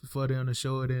 So for them to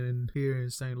show it in here in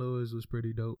St. Louis was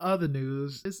pretty dope. Other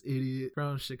news, this idiot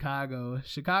from Chicago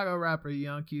rapper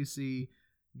Young QC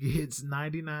gets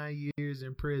 99 years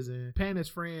in prison, paying his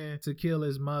friend to kill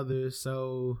his mother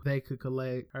so they could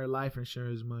collect her life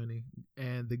insurance money,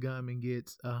 and the gunman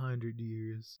gets 100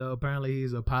 years. So apparently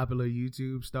he's a popular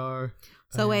YouTube star.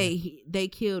 So wait, they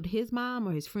killed his mom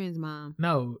or his friend's mom?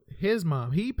 No, his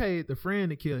mom. He paid the friend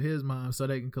to kill his mom so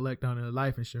they can collect on her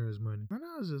life insurance money. And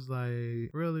I was just like,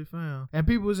 really, fam? And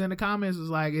people was in the comments was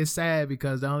like, it's sad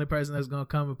because the only person that's gonna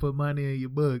come and put money in your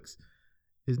books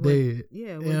is dead.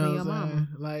 Yeah, you know your mama.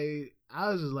 Like, I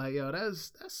was just like, yo,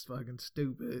 that's fucking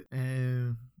stupid.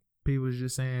 And people was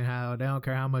just saying how they don't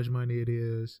care how much money it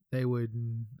is, they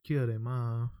wouldn't kill their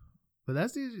mom. But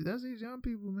that's these young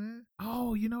people, man.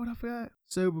 Oh, you know what I forgot?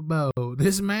 Super Bowl.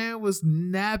 This man was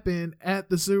napping at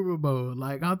the Super Bowl.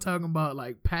 Like, I'm talking about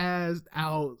like passed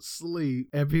out sleep.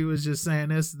 And people was just saying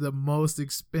that's the most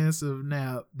expensive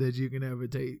nap that you can ever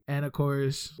take. And of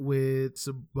course, with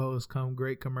Super Bowls come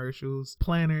great commercials.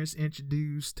 Planners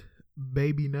introduced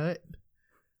Baby Nut.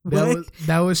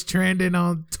 That was trending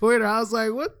on Twitter. I was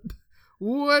like,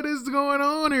 what is going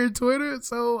on here, Twitter?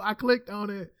 So I clicked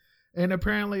on it. And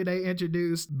apparently they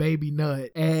introduced Baby Nut.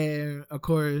 And of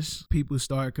course, people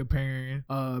start comparing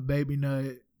Baby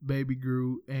Nut, Baby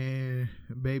Groot, and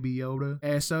Baby Yoda.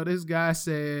 And so this guy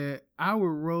said, I would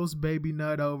roast Baby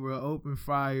Nut over an open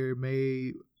fire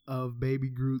made of Baby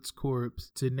Groot's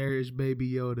corpse to nourish Baby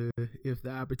Yoda if the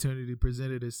opportunity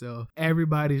presented itself.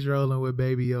 Everybody's rolling with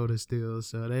Baby Yoda still,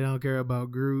 so they don't care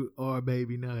about Groot or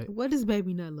Baby Nut. What does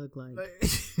Baby Nut look like?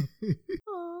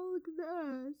 Oh, look at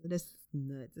that. That's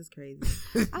nuts. It's crazy.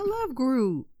 I love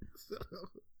Groot.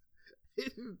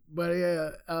 But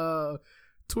yeah,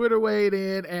 Twitter weighed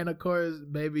in, and of course,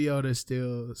 Baby Yoda's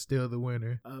still the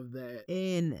winner of that.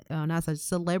 And not such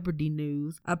celebrity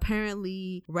news.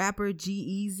 Apparently, rapper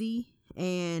G-Eazy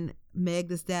and Meg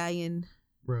Thee Stallion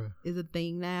is a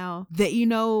thing now. That you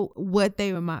know what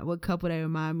couple they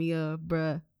remind me of,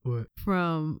 bruh. What?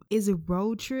 From, is it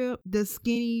Road Trip? The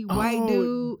skinny white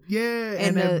dude. Yeah,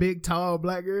 and that big tall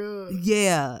black girl.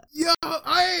 Yeah. Yo,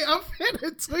 I'm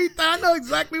finna tweet that. I know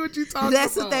exactly what you're talking about.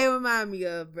 That's what they remind me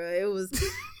of, bro. It was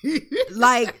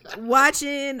like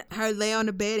watching her lay on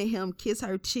the bed and him kiss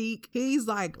her cheek. He's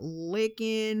like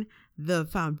licking the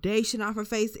foundation off her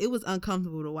face. It was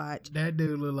uncomfortable to watch. That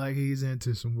dude look like he's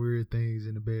into some weird things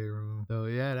in the bedroom. So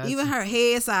yeah, that's even her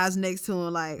head size next to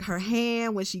him, like her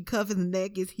hand when she cuffs his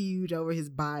neck is huge over his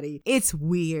body. It's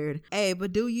weird. Hey,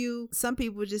 but some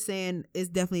people were just saying it's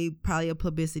definitely probably a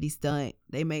publicity stunt.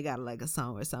 They may got like a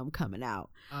song or something coming out.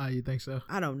 You think so?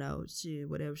 I don't know. Shit,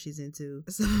 whatever she's into.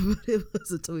 So it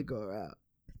was a tweet go around.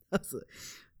 That's a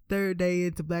third day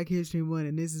into Black History Month,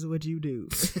 and this is what you do.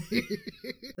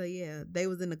 So yeah, they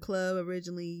was in the club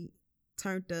originally,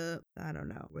 turned up. I don't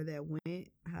know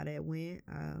how that went.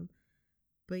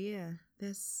 But yeah,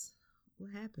 that's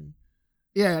what happened.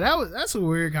 Yeah, that's a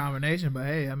weird combination, but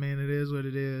hey, I mean, it is what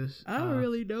it is. I don't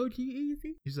really know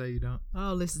G-Eazy. You say you don't? I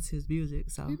don't listen to his music,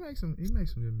 so he makes some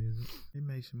good music. He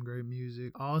makes some great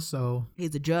music. Also,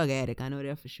 he's a drug addict. I know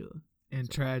that for sure. In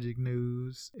tragic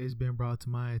news, it's been brought to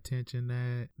my attention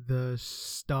that the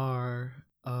star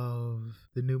of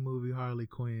the new movie Harley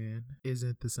Quinn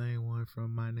isn't the same one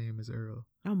from My Name is Earl.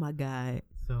 Oh my God.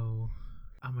 So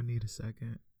I'm gonna need a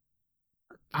second.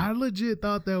 I legit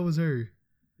thought that was her.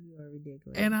 You are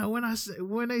ridiculous. And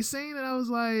when they seen it, I was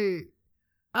like,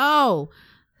 oh,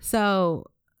 so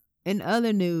in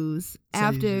other news,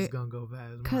 after,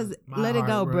 because let it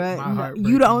go, bro.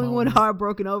 You the only one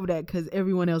heartbroken over that because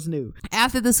everyone else knew.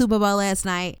 After the Super Bowl last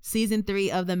night, season 3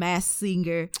 of The Masked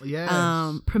Singer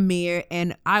premiere,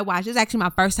 and I watched. It's actually my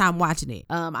first time watching it.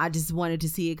 I just wanted to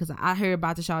see it because I heard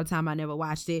about the show all the time. I never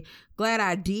watched it. Glad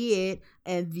I did.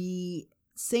 And the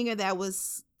singer that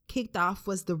was kicked off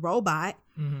was the robot,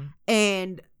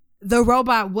 and the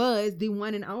robot was the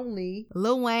one and only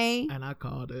Lil Wayne. And I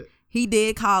called it. He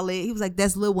did call it. He was like,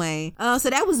 that's Lil Wayne. So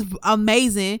that was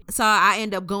amazing. So I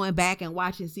end up going back and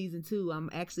watching season 2. I'm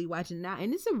actually watching it now.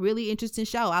 And it's a really interesting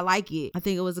show. I like it. I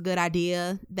think it was a good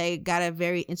idea. They got a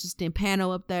very interesting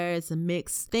panel up there. It's a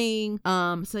mixed thing.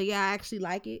 So yeah, I actually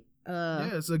like it. Yeah,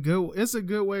 it's a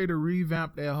good way to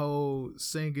revamp that whole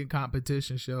singing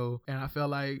competition show. And I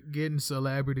felt like getting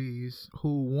celebrities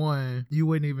who won you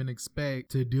wouldn't even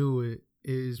expect to do it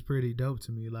is pretty dope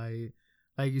to me. Like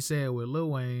you said with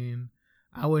Lil Wayne,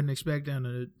 I wouldn't expect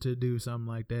them to do something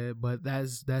like that, but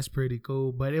that's pretty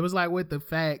cool. But it was like with the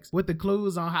facts, with the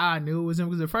clues on how I knew it was him,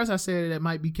 because at first I said it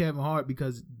might be Kevin Hart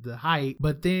because the height,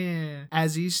 but then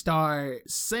as he start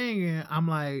singing, I'm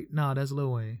like, no, that's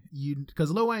Lil Wayne.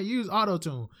 Because Lil Wayne used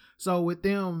auto-tune, so with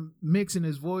them mixing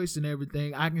his voice and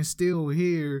everything, I can still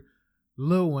hear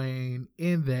Lil Wayne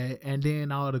in that, and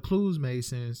then all the clues made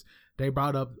sense. They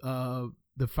brought up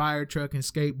the fire truck and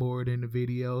skateboard in the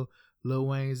video. Lil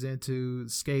Wayne's into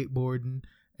skateboarding,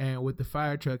 and with the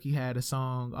fire truck, he had a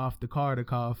song off the Carter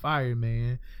called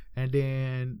Fireman. And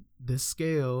then the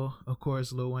scale, of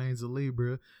course, Lil Wayne's a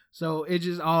Libra. So it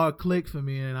just all clicked for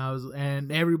me,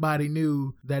 and everybody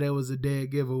knew that it was a dead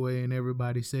giveaway, and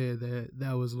everybody said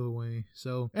that was Lil Wayne.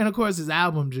 So, and of course, his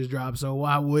album just dropped, so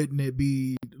why wouldn't it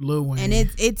be Lil Wayne? And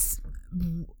it's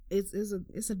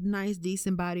a nice,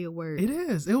 decent body of work. It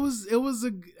is. It was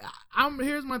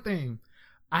here's my thing.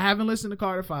 I haven't listened to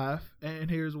Carter 5, and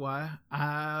here's why.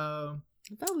 I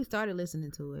thought we started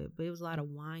listening to it, but it was a lot of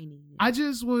whining.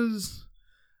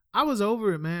 I was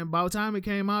over it, man. By the time it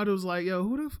came out, it was like, yo,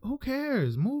 who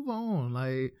cares? Move on.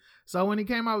 Like, so when he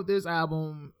came out with this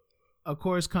album, of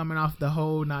course, coming off the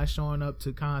whole not showing up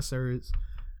to concerts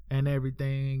and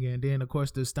everything, and then of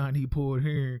course the stunt he pulled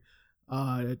here,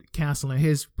 canceling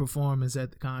his performance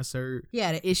at the concert.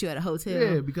 Yeah, the issue at a hotel.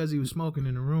 Yeah, because he was smoking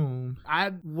in the room.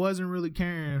 I wasn't really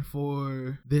caring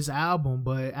for this album,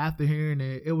 but after hearing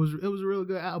it, it was a really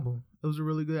good album. It was a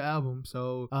really good album.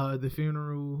 So The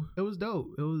Funeral, it was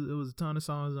dope. It was a ton of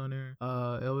songs on there.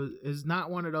 It's not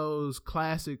one of those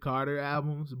classic Carter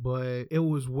albums, but it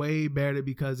was way better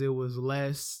because it was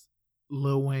less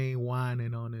Lil Wayne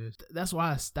whining on this. That's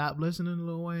why I stopped listening to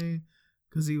Lil Wayne.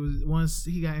 Because once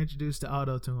he got introduced to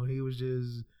auto-tune, he was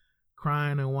just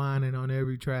crying and whining on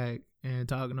every track and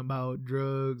talking about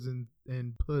drugs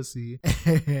and pussy.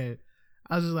 And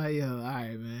I was just like, yo, all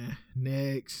right, man,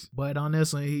 next. But on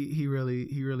this one, he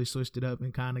really switched it up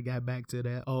and kind of got back to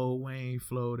that old Wayne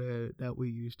flow that we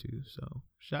used to. So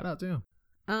shout out to him.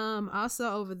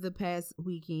 Also over the past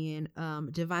weekend,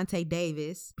 Gervonta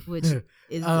Davis, which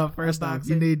is first off,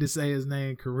 you need to say his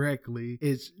name correctly.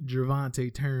 It's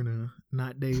Gervonta Turner,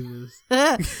 not Davis.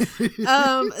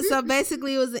 So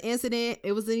basically, it was an incident.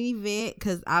 It was an event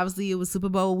because obviously it was Super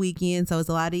Bowl weekend, so it's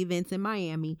a lot of events in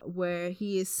Miami where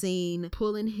he is seen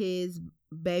pulling his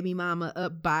baby mama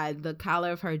up by the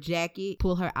collar of her jacket,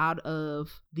 pull her out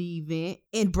of the event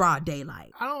in broad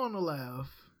daylight. I don't want to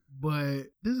laugh, but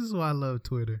this is why I love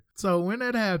Twitter. So when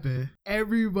that happened,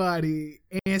 everybody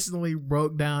instantly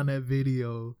broke down that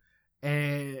video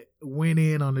and went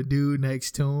in on the dude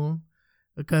next to him.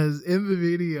 Because in the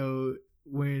video,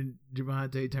 when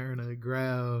Gervonta Turner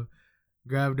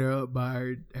grabbed her up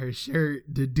by her shirt,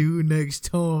 the dude next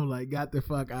to him like got the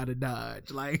fuck out of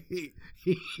Dodge. Like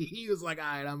he was like, all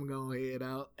right, I'm gonna head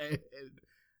out. And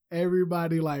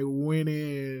everybody like went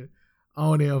in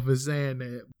on him for saying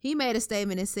that. He made a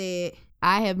statement and said,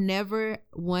 I have never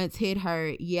once hit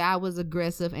her. Yeah, I was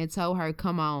aggressive and told her,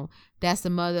 come on, that's the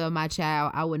mother of my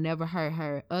child. I would never hurt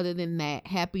her. Other than that,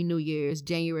 Happy New Year's.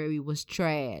 January was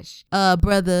trash.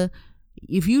 Brother,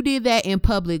 if you did that in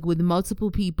public with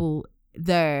multiple people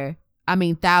there, I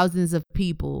mean thousands of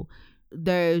people,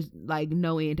 there's like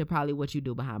no end to probably what you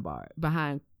do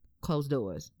behind closed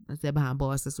doors. I said behind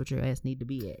bars, that's what your ass need to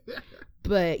be at.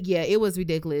 But yeah, it was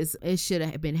ridiculous. It should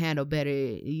have been handled better.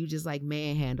 You just like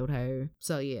manhandled her.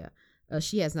 So yeah,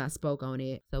 she has not spoke on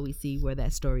it. So we see where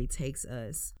that story takes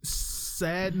us.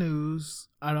 Sad news.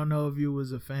 I don't know if you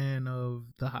was a fan of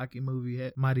the hockey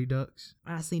movie Mighty Ducks.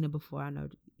 I've seen it before. I know.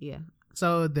 Yeah.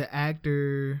 So the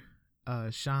actor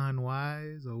Sean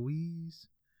Wise or Weeze,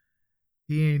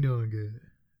 he ain't doing good.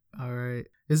 All right.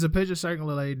 There's a picture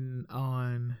circulating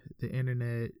on the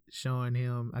internet showing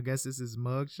him, I guess this is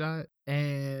mugshot,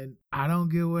 and I don't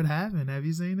get what happened. Have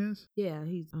you seen this? Yeah,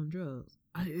 he's on drugs.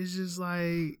 It's just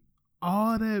like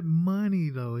all that money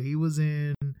though. He was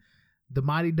in the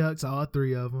Mighty Ducks, all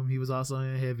three of them. He was also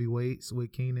in Heavyweights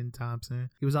with Kenan Thompson.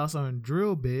 He was also in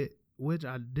Drill Bit, which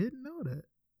I didn't know that.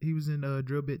 He was in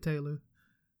Drill Bit Taylor.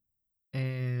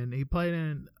 And he played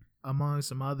in among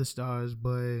some other stars,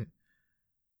 but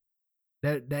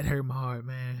that hurt my heart,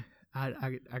 man.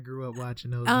 I grew up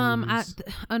watching those movies.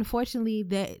 Unfortunately,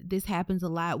 this happens a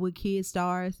lot with kid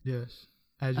stars. Yes,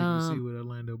 as you can see with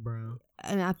Orlando Brown.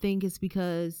 And I think it's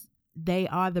because they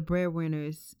are the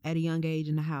breadwinners at a young age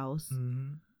in the house.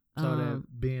 Mm-hmm. So that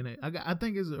being I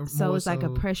think it's it's like a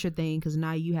pressure thing because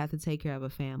now you have to take care of a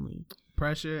family.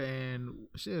 Pressure and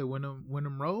shit when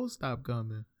them roles stop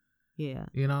coming. Yeah,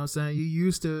 you know what I'm saying. You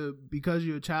used to, because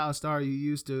you're a child star, you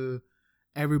used to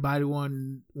everybody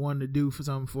wanting to do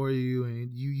something for you,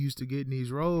 and you used to getting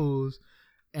these roles.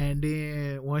 And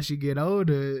then once you get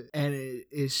older and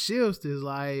it shifts, it's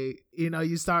like, you know,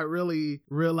 you start really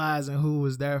realizing who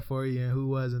was there for you and who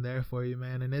wasn't there for you,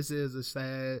 man. And this is a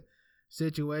sad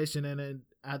situation. And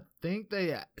I think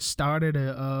they started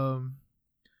a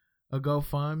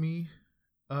GoFundMe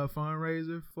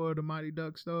fundraiser for the Mighty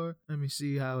Duck store. Let me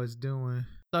see how it's doing.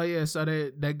 So yeah, so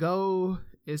the goal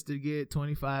is to get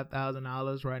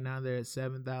 $25,000. Right now they're at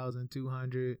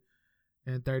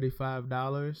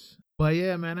 $7,235. But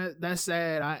yeah, man, that's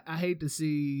sad. I hate to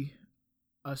see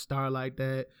a star like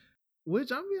that.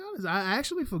 Which, I'm be honest, I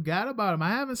actually forgot about him. I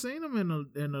haven't seen him in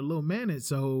a little minute.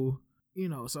 So, you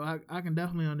know, so I can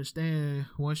definitely understand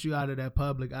once you out of that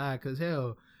public eye. Because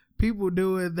hell, people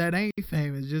do it that ain't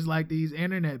famous. Just like these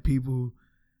internet people,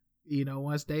 you know,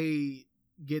 once they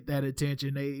get that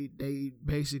attention, they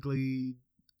basically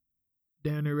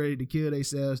down there ready to kill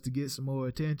themselves to get some more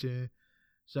attention.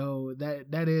 So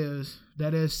that is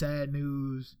sad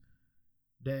news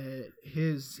that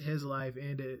his life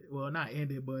ended. Well, not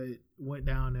ended, but went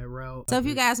down that route. So if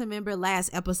you guys remember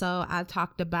last episode, I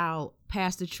talked about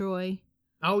Pastor Troy.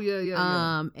 Oh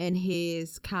yeah. And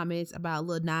his comments about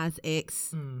Lil Nas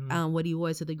X, what he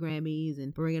wore to the Grammys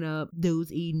and bringing up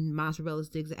dudes eating mozzarella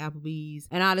sticks at Applebee's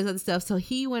and all this other stuff. So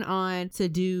he went on to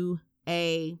do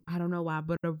I don't know why,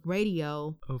 but a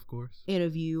radio, of course,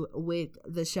 interview with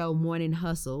the show Morning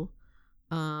Hustle.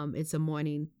 It's a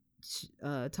morning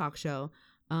talk show.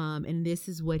 And this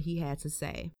is what he had to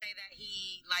say. Say that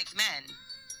he likes men.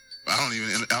 I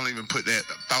don't even put that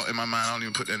thought in my mind. I don't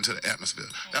even put that into the atmosphere.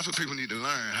 That's what people need to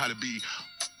learn, how to be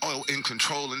in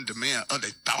control and demand of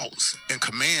their thoughts and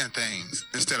command things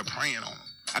instead of praying on them.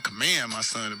 I command my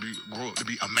son to grow up to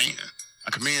be a man. I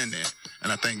command that.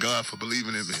 And I thank God for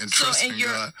believing in me and trusting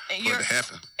God for it to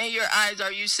happen. In your eyes,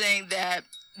 are you saying that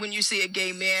when you see a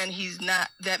gay man,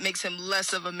 that makes him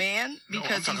less of a man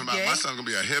because I'm talking about gay? My son gonna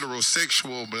be a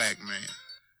heterosexual black man.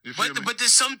 But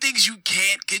there's some things you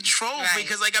can't control, right.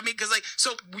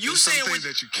 So you there's saying some things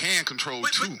that you can control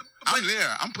too. I'm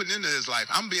there. I'm putting into his life.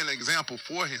 I'm being an example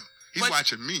for him. He's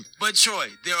watching me. But Troy,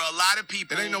 there are a lot of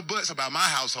people. It ain't no buts about my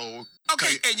household.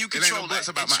 Okay, and you control that. It ain't no buts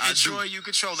about my. Troy, you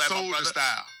control that.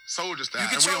 Soldier style.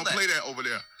 And we don't play that over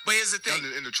there. But here's the thing.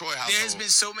 In the Troy household. There's been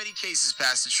so many cases,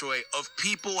 Pastor Troy, of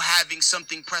people having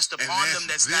something pressed upon them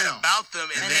that's not about them,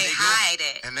 and they hide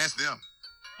it. And that's them.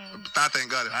 I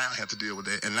thank God that I don't have to deal with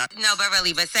that. No, but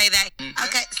really, but say that.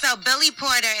 Okay, so Billy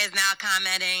Porter is now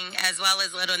commenting, as well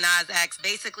as Lil Nas X,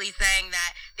 basically saying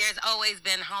that there's always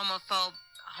been homophobia.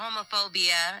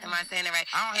 Am I saying it right?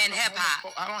 In hip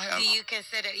hop. I don't have. Do you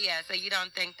consider? Yeah. So you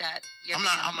don't think that you're I'm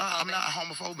not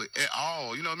homophobic at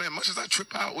all. You know, man. Much as I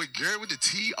trip out with Gary with the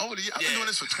T over the years, I've been doing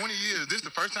this for 20 years. This is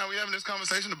the first time we're having this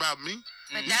conversation about me.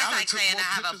 But that's like saying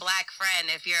I have a black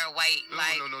friend if you're a white,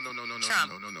 like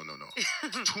Trump. No.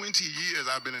 20 years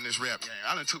I've been in this rap game.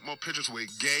 I done took more pictures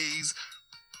with gays,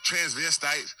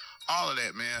 transvestites, all of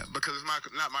that, man, because it's not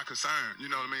my concern. You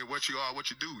know what I mean? What you are,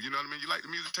 what you do. You know what I mean? You like the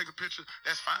music, take a picture,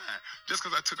 that's fine. Just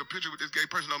because I took a picture with this gay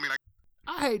person don't mean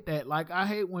I hate that. Like, I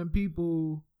hate when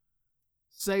people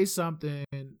say something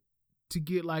to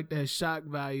get like that shock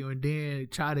value and then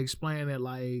try to explain it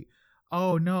like,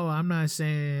 oh no, I'm not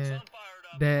saying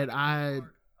that I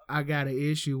got an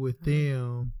issue with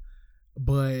them,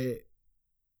 but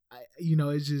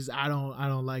it's just I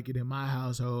don't like it in my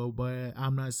household. But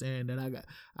I'm not saying that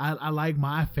I like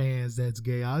my fans that's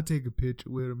gay. I'll take a picture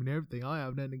with them and everything. I don't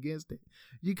have nothing against it.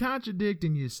 You're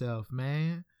contradicting yourself,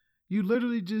 man. You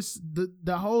literally just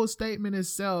the whole statement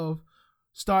itself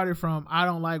started from I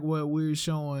don't like what we're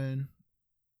showing.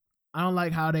 I don't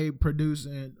like how they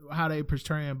portraying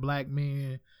black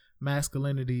men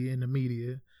masculinity in the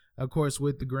media. Of course,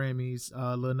 with the Grammys,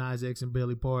 Lil Nas X and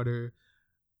Billy Porter.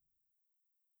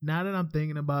 Now that I'm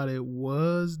thinking about it,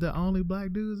 was the only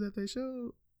black dudes that they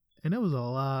showed, and there was a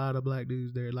lot of black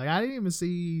dudes there. Like I didn't even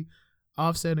see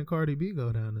Offset and Cardi B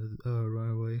go down the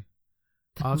runway.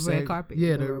 Offset, red carpet.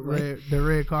 Yeah, the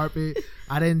red carpet.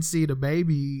 I didn't see the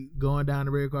baby going down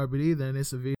the red carpet either, and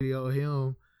it's a video of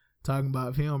him talking about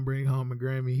if he don't bring home a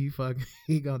Grammy,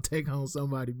 he gonna take home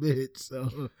somebody bitch.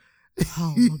 So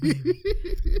Oh, baby.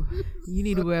 You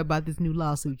need to worry about this new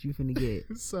lawsuit you finna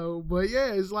get. So, but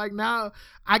yeah, it's like now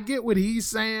I get what he's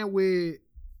saying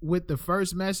with the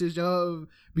first message of,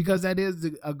 because that is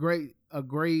a great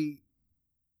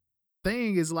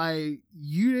thing. Is like,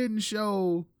 you didn't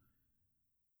show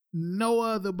no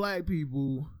other black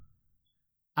people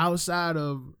outside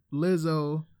of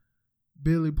Lizzo,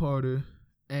 Billy Porter,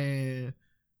 and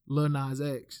Lil Nas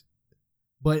X,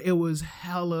 but it was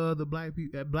hella other black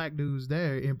dudes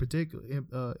there in particular.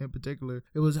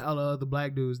 It was hella other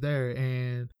black dudes there,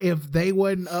 and if they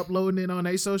wasn't uploading it on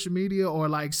their social media or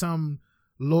like some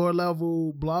lower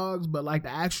level blogs, but like the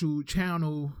actual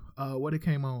channel, what it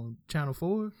came on, Channel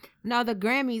 4? No, the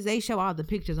Grammys, they show all the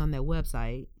pictures on their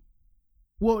website.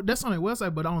 Well, that's on their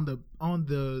website, but on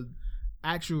the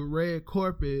actual red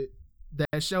carpet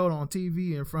that showed on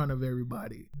TV in front of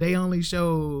everybody, they only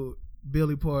showed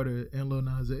Billy Porter and Lil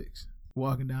Nas X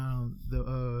walking down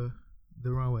the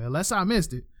runway. Unless I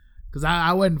missed it, because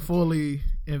I wasn't fully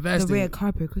invested. The red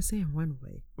carpet, quit saying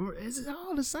runway. Is it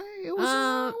all the same? It was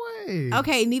a runway.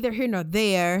 Okay, neither here nor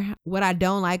there. What I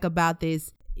don't like about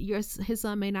this, his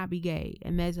son may not be gay,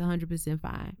 and that's 100%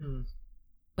 fine. Mm.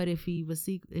 But if he was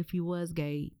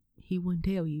gay, he wouldn't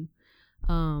tell you.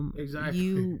 Exactly.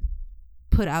 You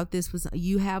put out this,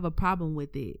 you have a problem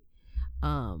with it,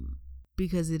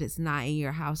 because it is not in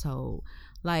your household.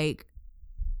 Like,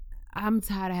 I'm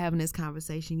tired of having this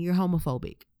conversation. You're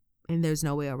homophobic, and there's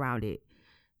no way around it.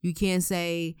 You can't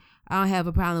say, I don't have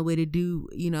a problem with it. Do,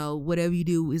 whatever you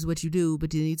do is what you do.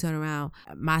 But then you turn around,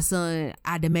 my son,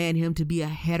 I demand him to be a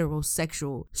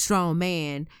heterosexual, strong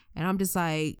man. And I'm just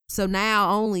like, so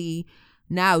now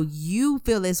you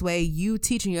feel this way. You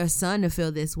teaching your son to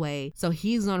feel this way. So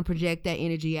he's going to project that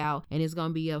energy out. And it's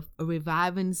going to be a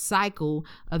reviving cycle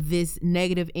of this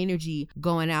negative energy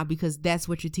going out, because that's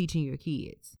what you're teaching your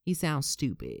kids. He sounds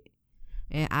stupid.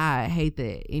 And I hate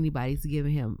that anybody's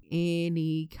giving him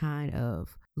any kind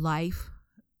of life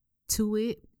to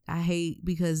it. I hate,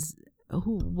 because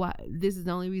why? This is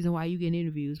the only reason why you get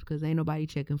interviews, because ain't nobody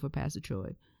checking for Pastor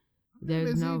Troy.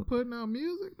 Is he putting out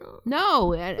music though?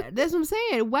 No, that's what I'm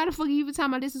saying. Why the fuck are you even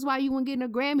talking about this is why you weren't getting a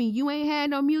Grammy? You ain't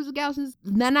had no music out since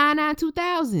the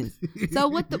 2000s. So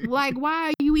what the, like,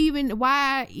 are you even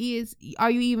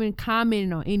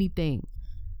commenting on anything?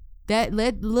 That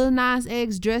let Lil Nas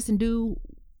X dress and do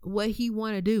what he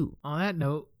want to do. On that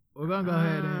note, we're going to go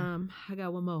ahead and... I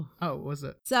got one more. Oh, what's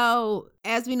up? So,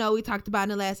 as we know, we talked about in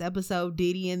the last episode,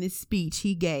 Diddy and this speech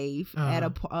he gave at a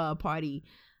party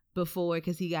before,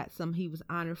 because he was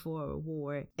honored for an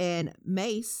award. And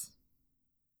Mace,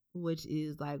 which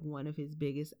is like one of his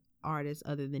biggest artists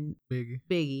other than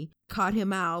Biggie, caught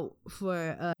him out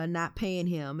for not paying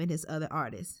him and his other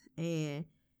artists. And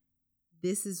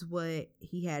this is what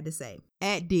he had to say.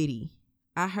 At Diddy,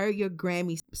 I heard your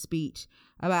Grammy speech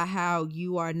about how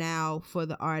you are now for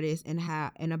the artist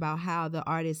and about how the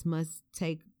artist must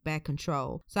take back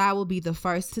control. So I will be the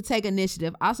first to take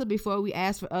initiative. Also, before we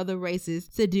ask for other races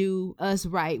to do us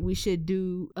right, we should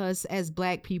do us as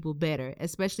black people better,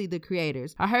 especially the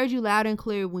creators. I heard you loud and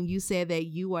clear when you said that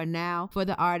you are now for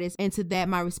the artist. And to that,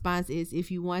 my response is,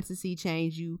 if you want to see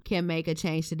change, you can make a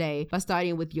change today by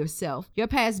starting with yourself. Your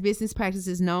past business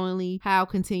practices, knowingly how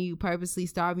continue purposely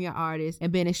starving your artists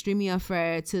and being extremely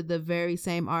unfair to the very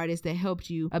same artists that helped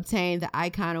you obtain the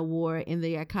Icon Award in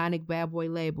the iconic Bad Boy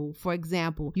label. For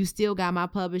example, you still got my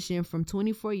publishing from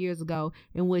 24 years ago,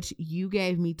 in which you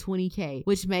gave me $20,000,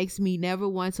 which makes me never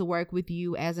want to work with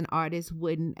you as an artist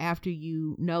wouldn't, after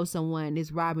you know someone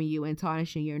is robbing you and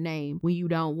tarnishing your name when you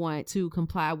don't want to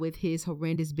comply with his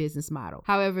horrendous business model.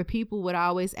 However, people would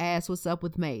always ask what's up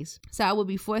with Mace. So I would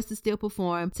be forced to still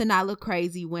perform to not look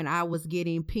crazy when I was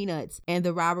getting peanuts, and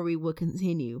the robbery would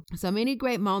continue. So many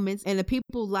great moments, and the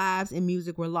people's lives and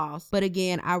music were lost. But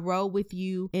again, I rode with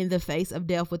you in the face of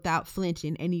death without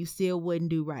flinching, and you still wouldn't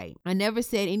do right. I never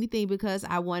said anything because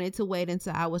I wanted to wait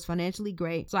until I was financially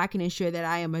great so I can ensure that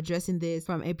I am addressing this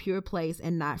from a pure place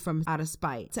and not from out of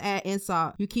spite. To add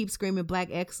insult, you keep screaming black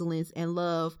excellence and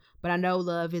love, but I know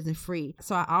love isn't free.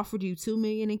 So I offered you $2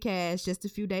 million in cash just a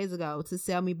few days ago to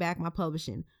sell me back my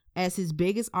publishing as his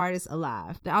biggest artist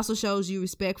alive. That also shows you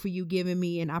respect for you giving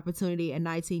me an opportunity at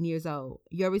 19 years old.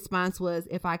 Your response was,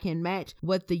 if I can match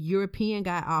what the European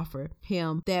guy offered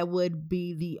him, that would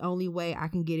be the only way I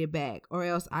can get it back, or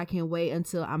else I can wait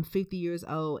until I'm 50 years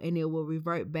old and it will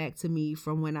revert back to me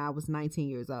from when I was 19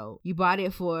 years old. You bought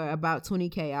it for about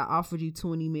 $20,000. I offered you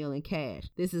 $20 million in cash.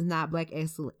 This is not black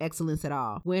excellence at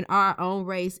all. When our own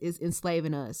race is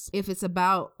enslaving us, if it's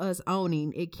about us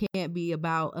owning, it can't be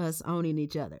about us owning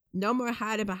each other. No more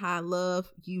hiding behind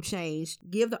love. You changed.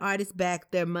 Give the artists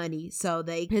back their money so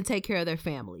they can take care of their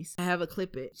families. I have a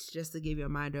clip it just to give you a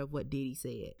reminder of what Diddy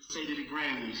said. Say to the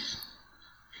Grammys,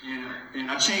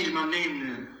 and I changed my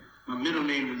name my middle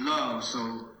name to Love,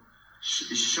 so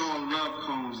it's Sean Love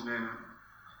Combs now.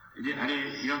 You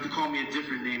have to call me a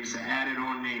different name. It's an added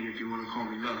on name if you want to call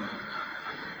me Love.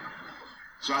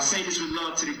 So I say this with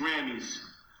love to the Grammys,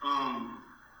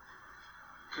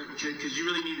 because you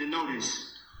really need to know this.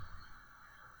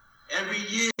 Every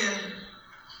year,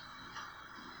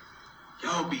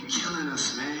 y'all be killing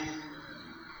us, man.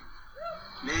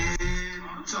 Man,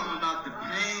 I'm talking about the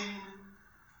pain.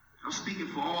 I'm speaking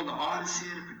for all the artists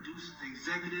here, the producers, the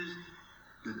executives.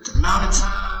 The amount of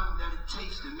time that it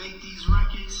takes to make these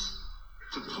records,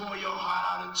 to pour your heart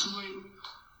out into it,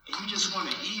 and you just want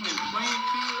an even playing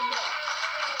field.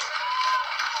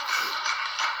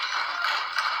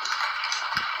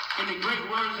 In the great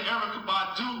words of Erykah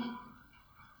Badu,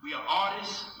 we are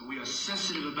artists and we are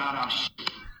sensitive about our shit.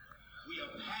 We are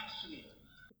passionate.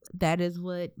 That is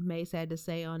what Mace had to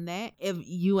say on that. If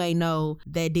you ain't know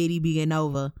that Diddy being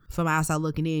over from outside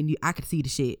looking in, I could see the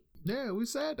shit. Yeah, we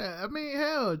said that. I mean,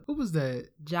 hell, who was that?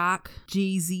 Jock,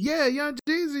 Jeezy. Yeah, Young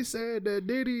Jeezy said that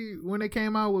Diddy, when they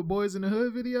came out with Boys in the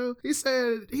Hood video, he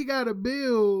said he got a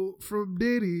bill from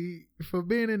Diddy for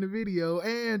being in the video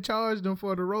and charged him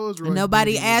for the Rolls Royce.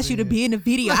 Nobody asked you to be in the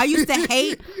video. I used to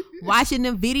hate watching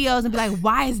them videos and be like,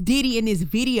 why is Diddy in this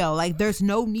video? Like, there's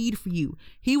no need for you.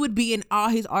 He would be in all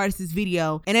his artists'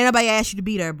 video and ain't nobody asked you to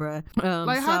be there, bruh.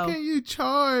 How can you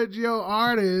charge your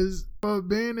artist for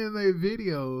being in their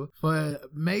video for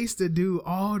Mace to do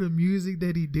all the music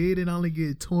that he did and only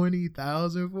get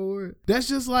 $20,000 for it? That's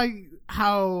just like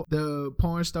how the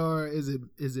porn star is it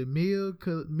Mia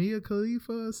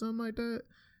Khalifa or something like that?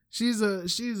 She's a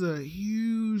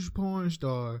huge porn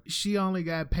star. She only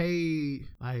got paid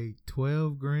like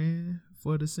 $12,000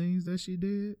 for the scenes that she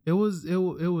did. It was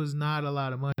not a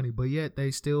lot of money, but yet they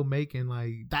still making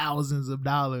like thousands of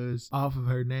dollars off of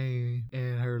her name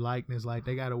and her likeness. Like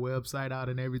they got a website out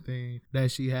and everything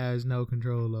that she has no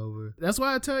control over. That's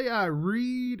why I tell you, I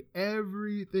read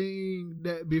everything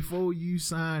that before you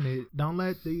sign it. Don't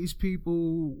let these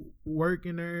people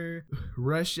working there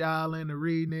rush y'all into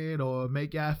reading it or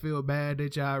make y'all feel bad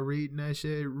that y'all reading that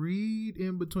shit. Read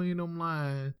in between them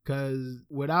lines, because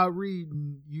without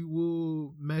reading, you will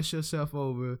mess yourself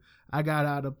over. I got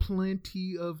out of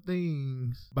plenty of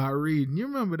things by reading. You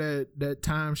remember that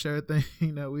timeshare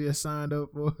thing that we had signed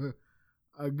up for?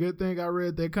 A good thing I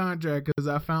read that contract, because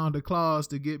I found a clause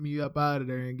to get me up out of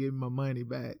there and give me my money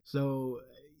back. So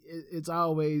it's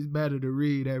always better to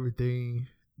read everything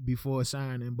before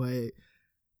signing. But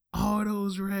all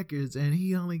those records, and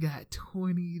he only got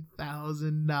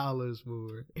 $20,000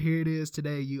 for it. Here it is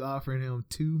today, you offering him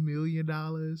 $2 million.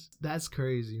 That's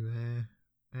crazy, man.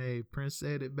 Hey, Prince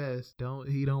said it best.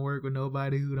 He don't work with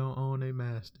nobody who don't own their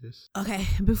masters. Okay,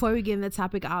 before we get in the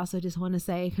topic, I also just want to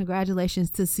say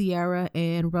congratulations to Ciara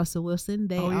and Russell Wilson.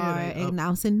 They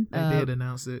announcing. They did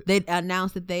announce it. They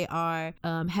announced that they are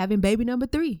having baby number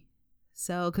 3.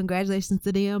 So congratulations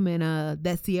to them, and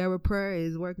that Ciara prayer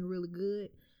is working really good.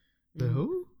 The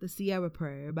who? The Ciara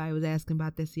prayer. Everybody was asking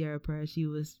about that Ciara prayer. She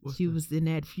was in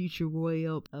that future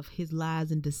royal of his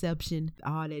lies and deception,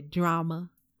 all that drama.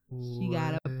 She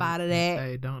got up out of that.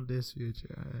 Hey, don't diss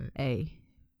Future. Right. Hey,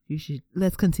 you should.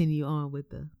 Let's continue on with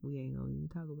we ain't gonna even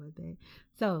talk about that.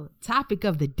 So, topic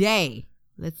of the day.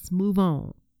 Let's move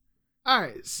on. All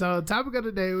right, so topic of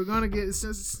the day, we're gonna get,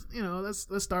 since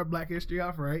let's start Black History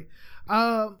off right.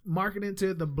 Marketing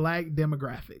to the Black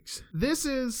demographics. This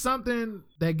is something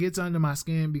that gets under my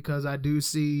skin because I do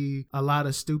see a lot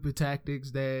of stupid tactics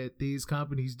that these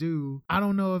companies do. I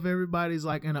don't know if everybody's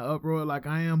like in an uproar like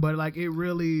I am, but like it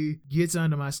really gets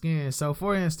under my skin. So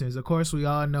for instance, of course, we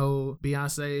all know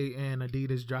Beyonce and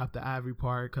Adidas dropped the Ivy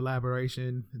Park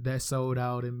collaboration that sold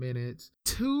out in minutes.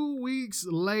 2 weeks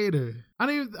later, I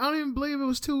don't even believe it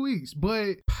was 2 weeks,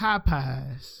 but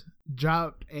Popeyes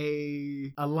dropped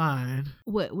a line.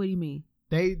 What do you mean?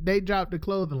 They dropped a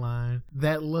clothing line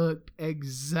that looked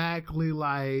exactly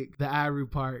like the Ivory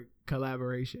Park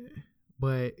collaboration,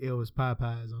 but it was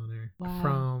Popeyes on there. Why?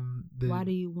 From Why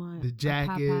do you want the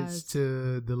jackets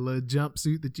to the little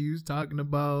jumpsuit that you was talking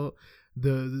about,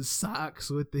 the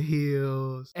socks with the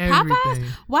heels, everything. Popeyes?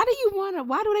 Why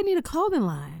do they need a clothing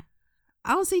line?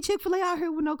 I don't see Chick-fil-A out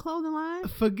here with no clothing line.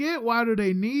 Forget why do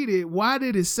they need it. Why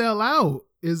did it sell out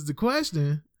is the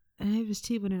question. And it was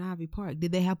cheaper than Ivy Park.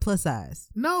 Did they have plus size?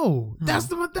 No. That's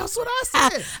what I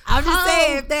said. I'm just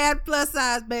saying, if they had plus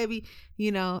size, baby,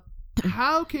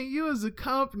 How can you as a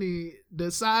company,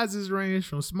 the sizes range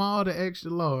from small to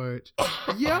extra large,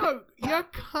 your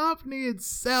company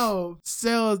itself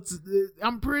sells,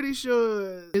 I'm pretty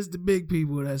sure it's the big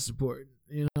people that's supporting.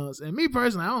 You know what I'm saying? Me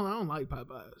personally, I don't like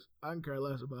Popeyes. I can care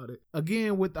less about it.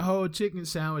 Again, with the whole chicken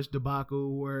sandwich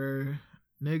debacle where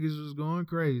niggas was going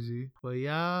crazy, for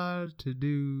y'all to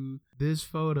do this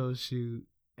photo shoot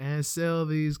and sell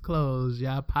these clothes,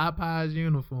 y'all Popeyes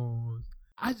uniforms,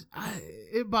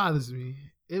 it bothers me.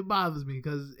 It bothers me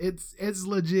because it's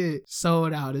legit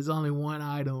sold out. There's only one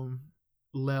item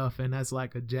left, and that's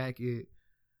like a jacket.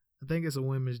 I think it's a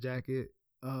women's jacket.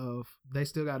 They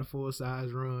still got a full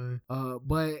size run.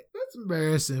 But that's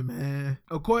embarrassing, man.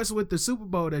 Of course, with the Super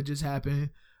Bowl that just happened,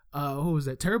 who was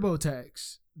that?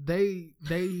 TurboTax.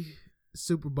 They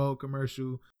Super Bowl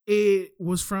commercial. It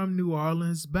was from New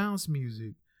Orleans bounce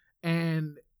music,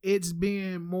 and it's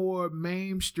being more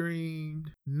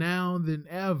mainstream now than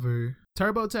ever.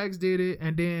 TurboTax did it,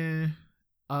 and then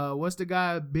what's the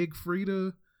guy, Big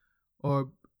Frida,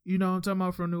 or you know what I'm talking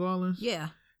about, from New Orleans? Yeah.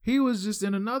 He was just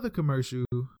in another commercial.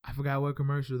 I forgot what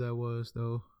commercial that was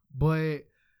though. But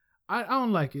I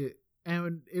don't like it.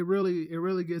 And it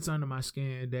really gets under my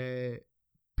skin that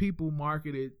people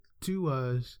market it to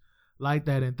us like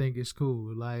that and think it's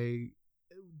cool. Like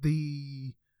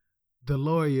the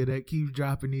lawyer that keeps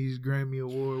dropping these Grammy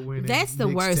Award winning. That's the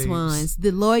worst ones.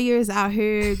 The lawyers out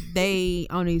here, they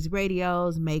on these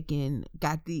radios they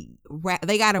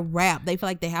gotta rap. They feel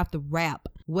like they have to rap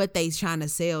what they trying to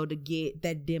sell to get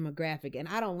that demographic. And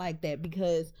I don't like that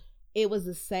because it was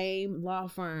the same law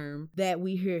firm that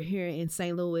we hear here in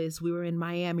St. Louis. We were in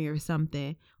Miami or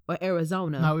something, or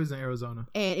Arizona. No, it was in Arizona.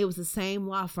 And it was the same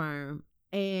law firm.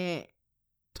 And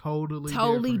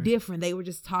totally different. They were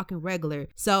just talking regular.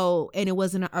 So, and it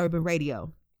wasn't an urban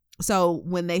radio. So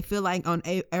when they feel like on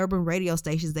urban radio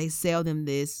stations, they sell them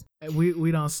this.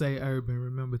 We don't say urban.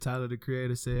 Remember, Tyler the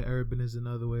Creator said urban is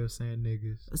another way of saying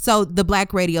niggas. So the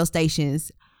black radio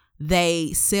stations,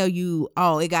 they sell you,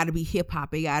 oh, it got to be hip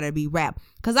hop, it got to be rap.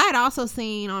 Because I had also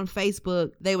seen on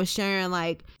Facebook, they were sharing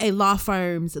like a law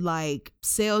firm's like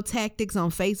sell tactics on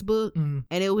Facebook.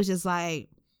 And it was just like,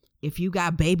 if you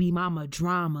got baby mama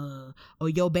drama or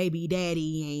your baby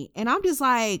daddy ain't. And I'm just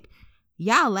like,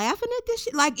 y'all laughing at this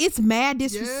shit? Like, it's mad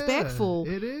disrespectful.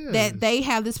 Yeah, it is. That they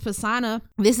have this persona.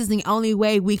 This is the only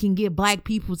way we can get black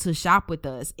people to shop with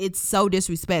us. It's so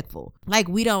disrespectful. Like,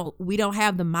 we don't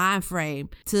have the mind frame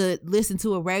to listen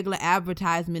to a regular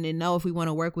advertisement and know if we want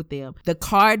to work with them. The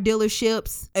car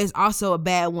dealerships is also a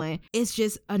bad one. It's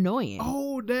just annoying.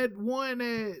 Oh, that one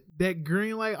at that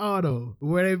Green Light Auto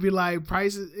where they be like,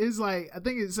 prices, it's like, I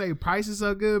think it say prices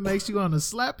so good makes you want to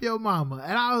slap your mama.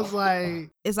 And I was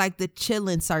like, it's like the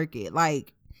chilling circuit.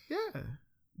 Like, yeah,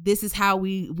 this is how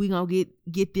we gonna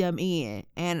get them in,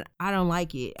 and I don't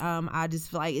like it. I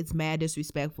just feel like it's mad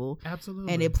disrespectful.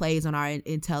 Absolutely. And it plays on our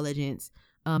intelligence.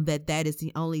 That is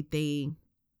the only thing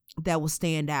that will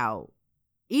stand out.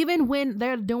 Even when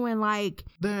they're doing like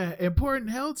the important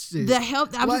health shit, the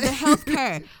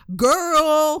healthcare,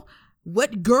 girl,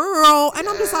 what girl? And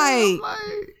I'm just like,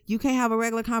 you can't have a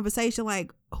regular conversation.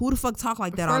 Like, who the fuck talk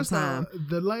like that all the time?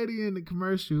 The lady in the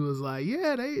commercial was like,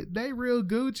 yeah, they real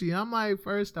Gucci. I'm like,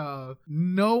 first off,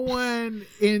 no one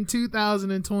in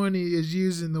 2020 is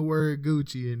using the word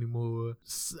Gucci anymore.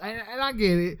 And I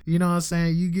get it. You know what I'm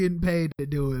saying? You getting paid to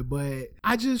do it. But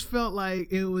I just felt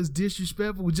like it was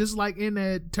disrespectful. Just like in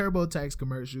that TurboTax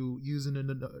commercial using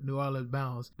the New Orleans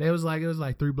bounce. It was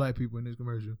like 3 black people in this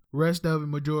commercial. Rest of it,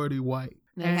 majority white.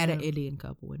 They had an Indian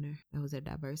couple in there. That was their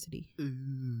diversity.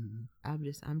 Ooh. I'm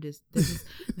just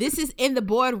this is in the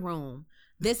boardroom.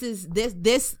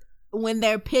 This when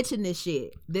they're pitching this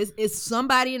shit. This is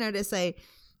somebody in there that say,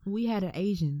 we had an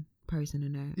Asian person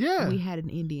in there. Yeah. We had an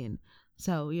Indian.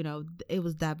 So, you know, it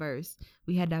was diverse.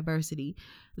 We had diversity.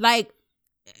 Like,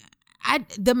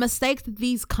 the mistakes that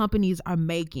these companies are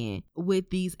making with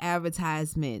these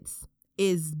advertisements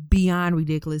is beyond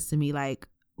ridiculous to me. Like,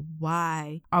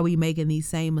 why are we making these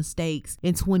same mistakes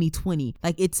in 2020?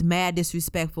 Like, it's mad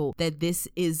disrespectful that this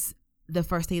is the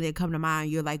first thing that come to mind.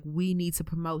 You're like, we need to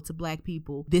promote to black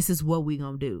people. This is what we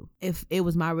gonna do. If it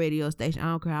was my radio station, I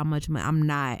don't care how much money. I'm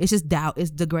not. It's just doubt.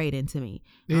 It's degrading to me.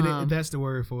 That's the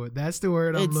word for it. That's the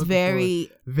word I'm looking for.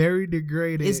 Very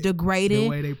degraded. It's degrading. The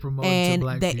way they promote to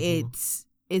black people.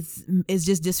 It's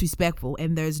just disrespectful,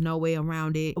 and there's no way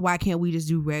around it. Why can't we just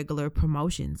do regular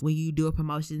promotions? When you do a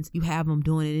promotions, you have them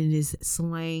doing it in this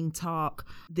slang talk,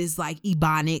 this like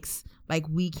ebonics. Like,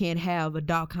 we can't have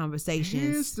adult conversations.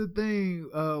 Here's the thing,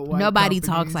 nobody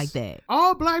talks like that.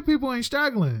 All black people ain't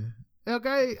struggling.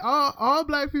 Okay, all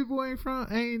black people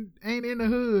ain't in the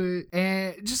hood,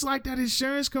 and just like that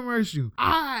insurance commercial,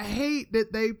 I hate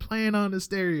that they playing on the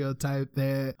stereotype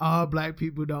that all black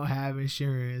people don't have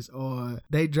insurance or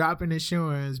they dropping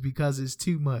insurance because it's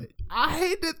too much. I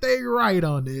hate that they right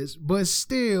on this, but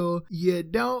still, you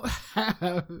don't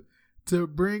have to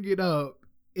bring it up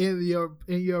in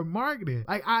your marketing.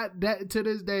 Like that to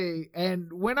this day,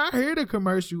 and when I hear the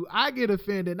commercial, I get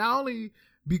offended not only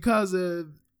because of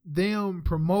them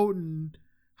promoting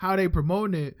how they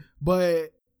promoting it,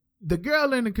 but the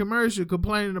girl in the commercial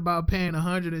complaining about paying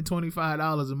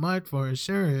 $125 a month for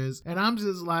insurance, and I'm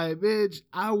just like, bitch,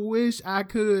 I wish I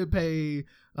could pay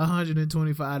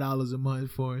 $125 a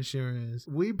month for insurance.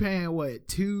 We paying what,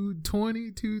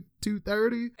 $220,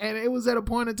 $230, and it was at a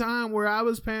point in time where I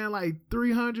was paying like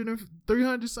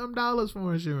 $300 some dollars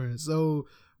for insurance. So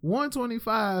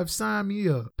 $125, sign me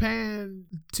up. Paying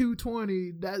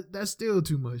 $220, that's still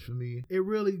too much for me. It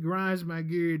really grinds my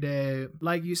gear that,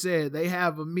 like you said, they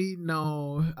have a meeting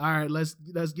on, all right, let's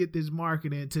get this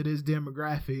marketing to this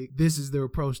demographic. This is the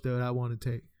approach that I want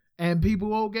to take. And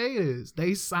people okay this.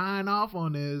 They sign off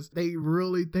on this. They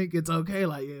really think it's okay.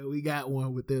 Like, yeah, we got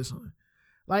one with this one.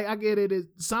 Like, I get it.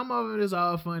 Some of it is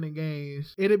all fun and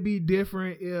games. It'd be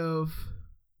different if,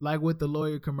 like with the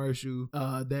lawyer commercial,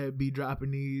 that'd be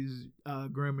dropping these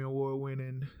Grammy Award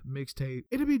winning mixtape.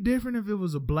 It'd be different if it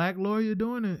was a black lawyer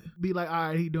doing it. Be like, all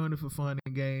right, he doing it for fun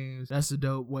and games. That's a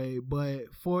dope way.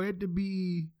 But for it to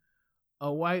be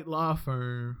a white law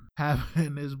firm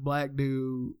having this black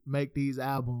dude make these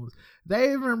albums,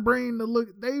 they even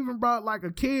brought like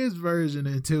a kid's version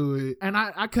into it, and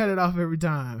I cut it off every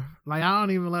time. Like, I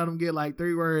don't even let them get like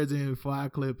 3 words in before I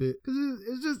clip it,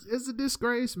 because it's a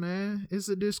disgrace, man. It's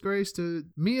a disgrace to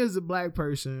me as a black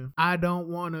person. I don't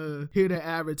want to hear the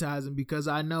advertising, because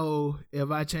I know if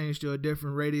I change to a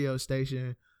different radio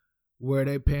station where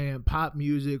they paying pop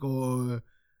music or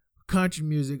country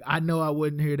music, I know I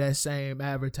wouldn't hear that same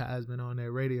advertisement on that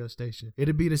radio station.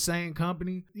 It'd be the same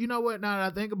company. You know what? Now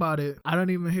that I think about it, I don't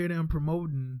even hear them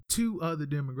promoting 2 other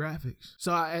demographics.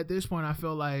 So at this point, I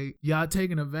feel like y'all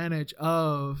taking advantage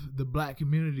of the black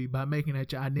community by making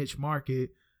that y'all niche market,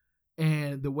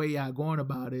 and the way y'all going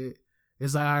about it,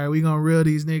 it's like, all right, we gonna reel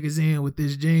these niggas in with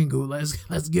this jingle. Let's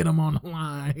get them on the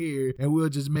line here, and we'll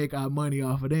just make our money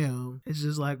off of them. It's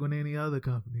just like with any other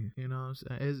company, you know what I'm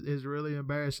saying? It's really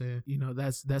embarrassing. You know,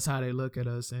 that's how they look at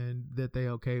us, and that they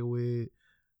okay with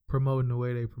promoting the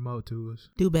way they promote to us.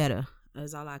 Do better.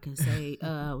 That's all I can say.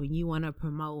 When you want to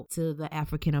promote to the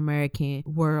African American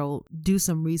world, do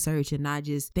some research and not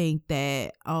just think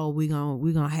that, oh, we're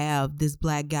gonna have this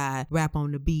black guy rap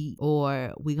on the beat,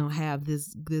 or we're gonna have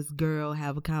this girl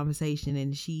have a conversation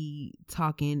and she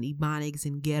talking Ebonics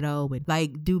and ghetto, and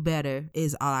like, do better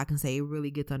is all I can say. It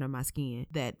really gets under my skin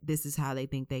that this is how they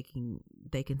think they can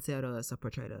sell to us or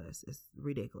portray to us. It's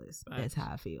ridiculous. Right. That's how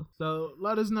I feel. So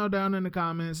let us know down in the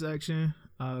comment section.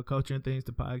 Culture and Things,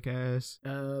 the podcast.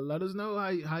 Let us know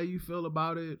how you feel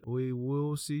about it. We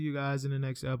will see you guys in the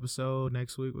next episode.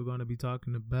 Next week we're going to be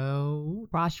talking about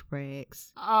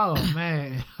prospects. Oh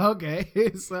man.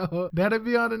 Okay. So that'll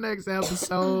be on the next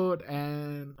episode.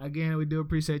 And again, we do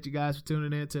appreciate you guys for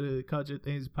tuning in to the Culture and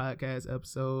Things podcast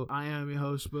episode. I am your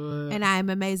host, Spud. And I am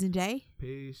Amazing Jay.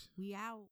 Peace. We out.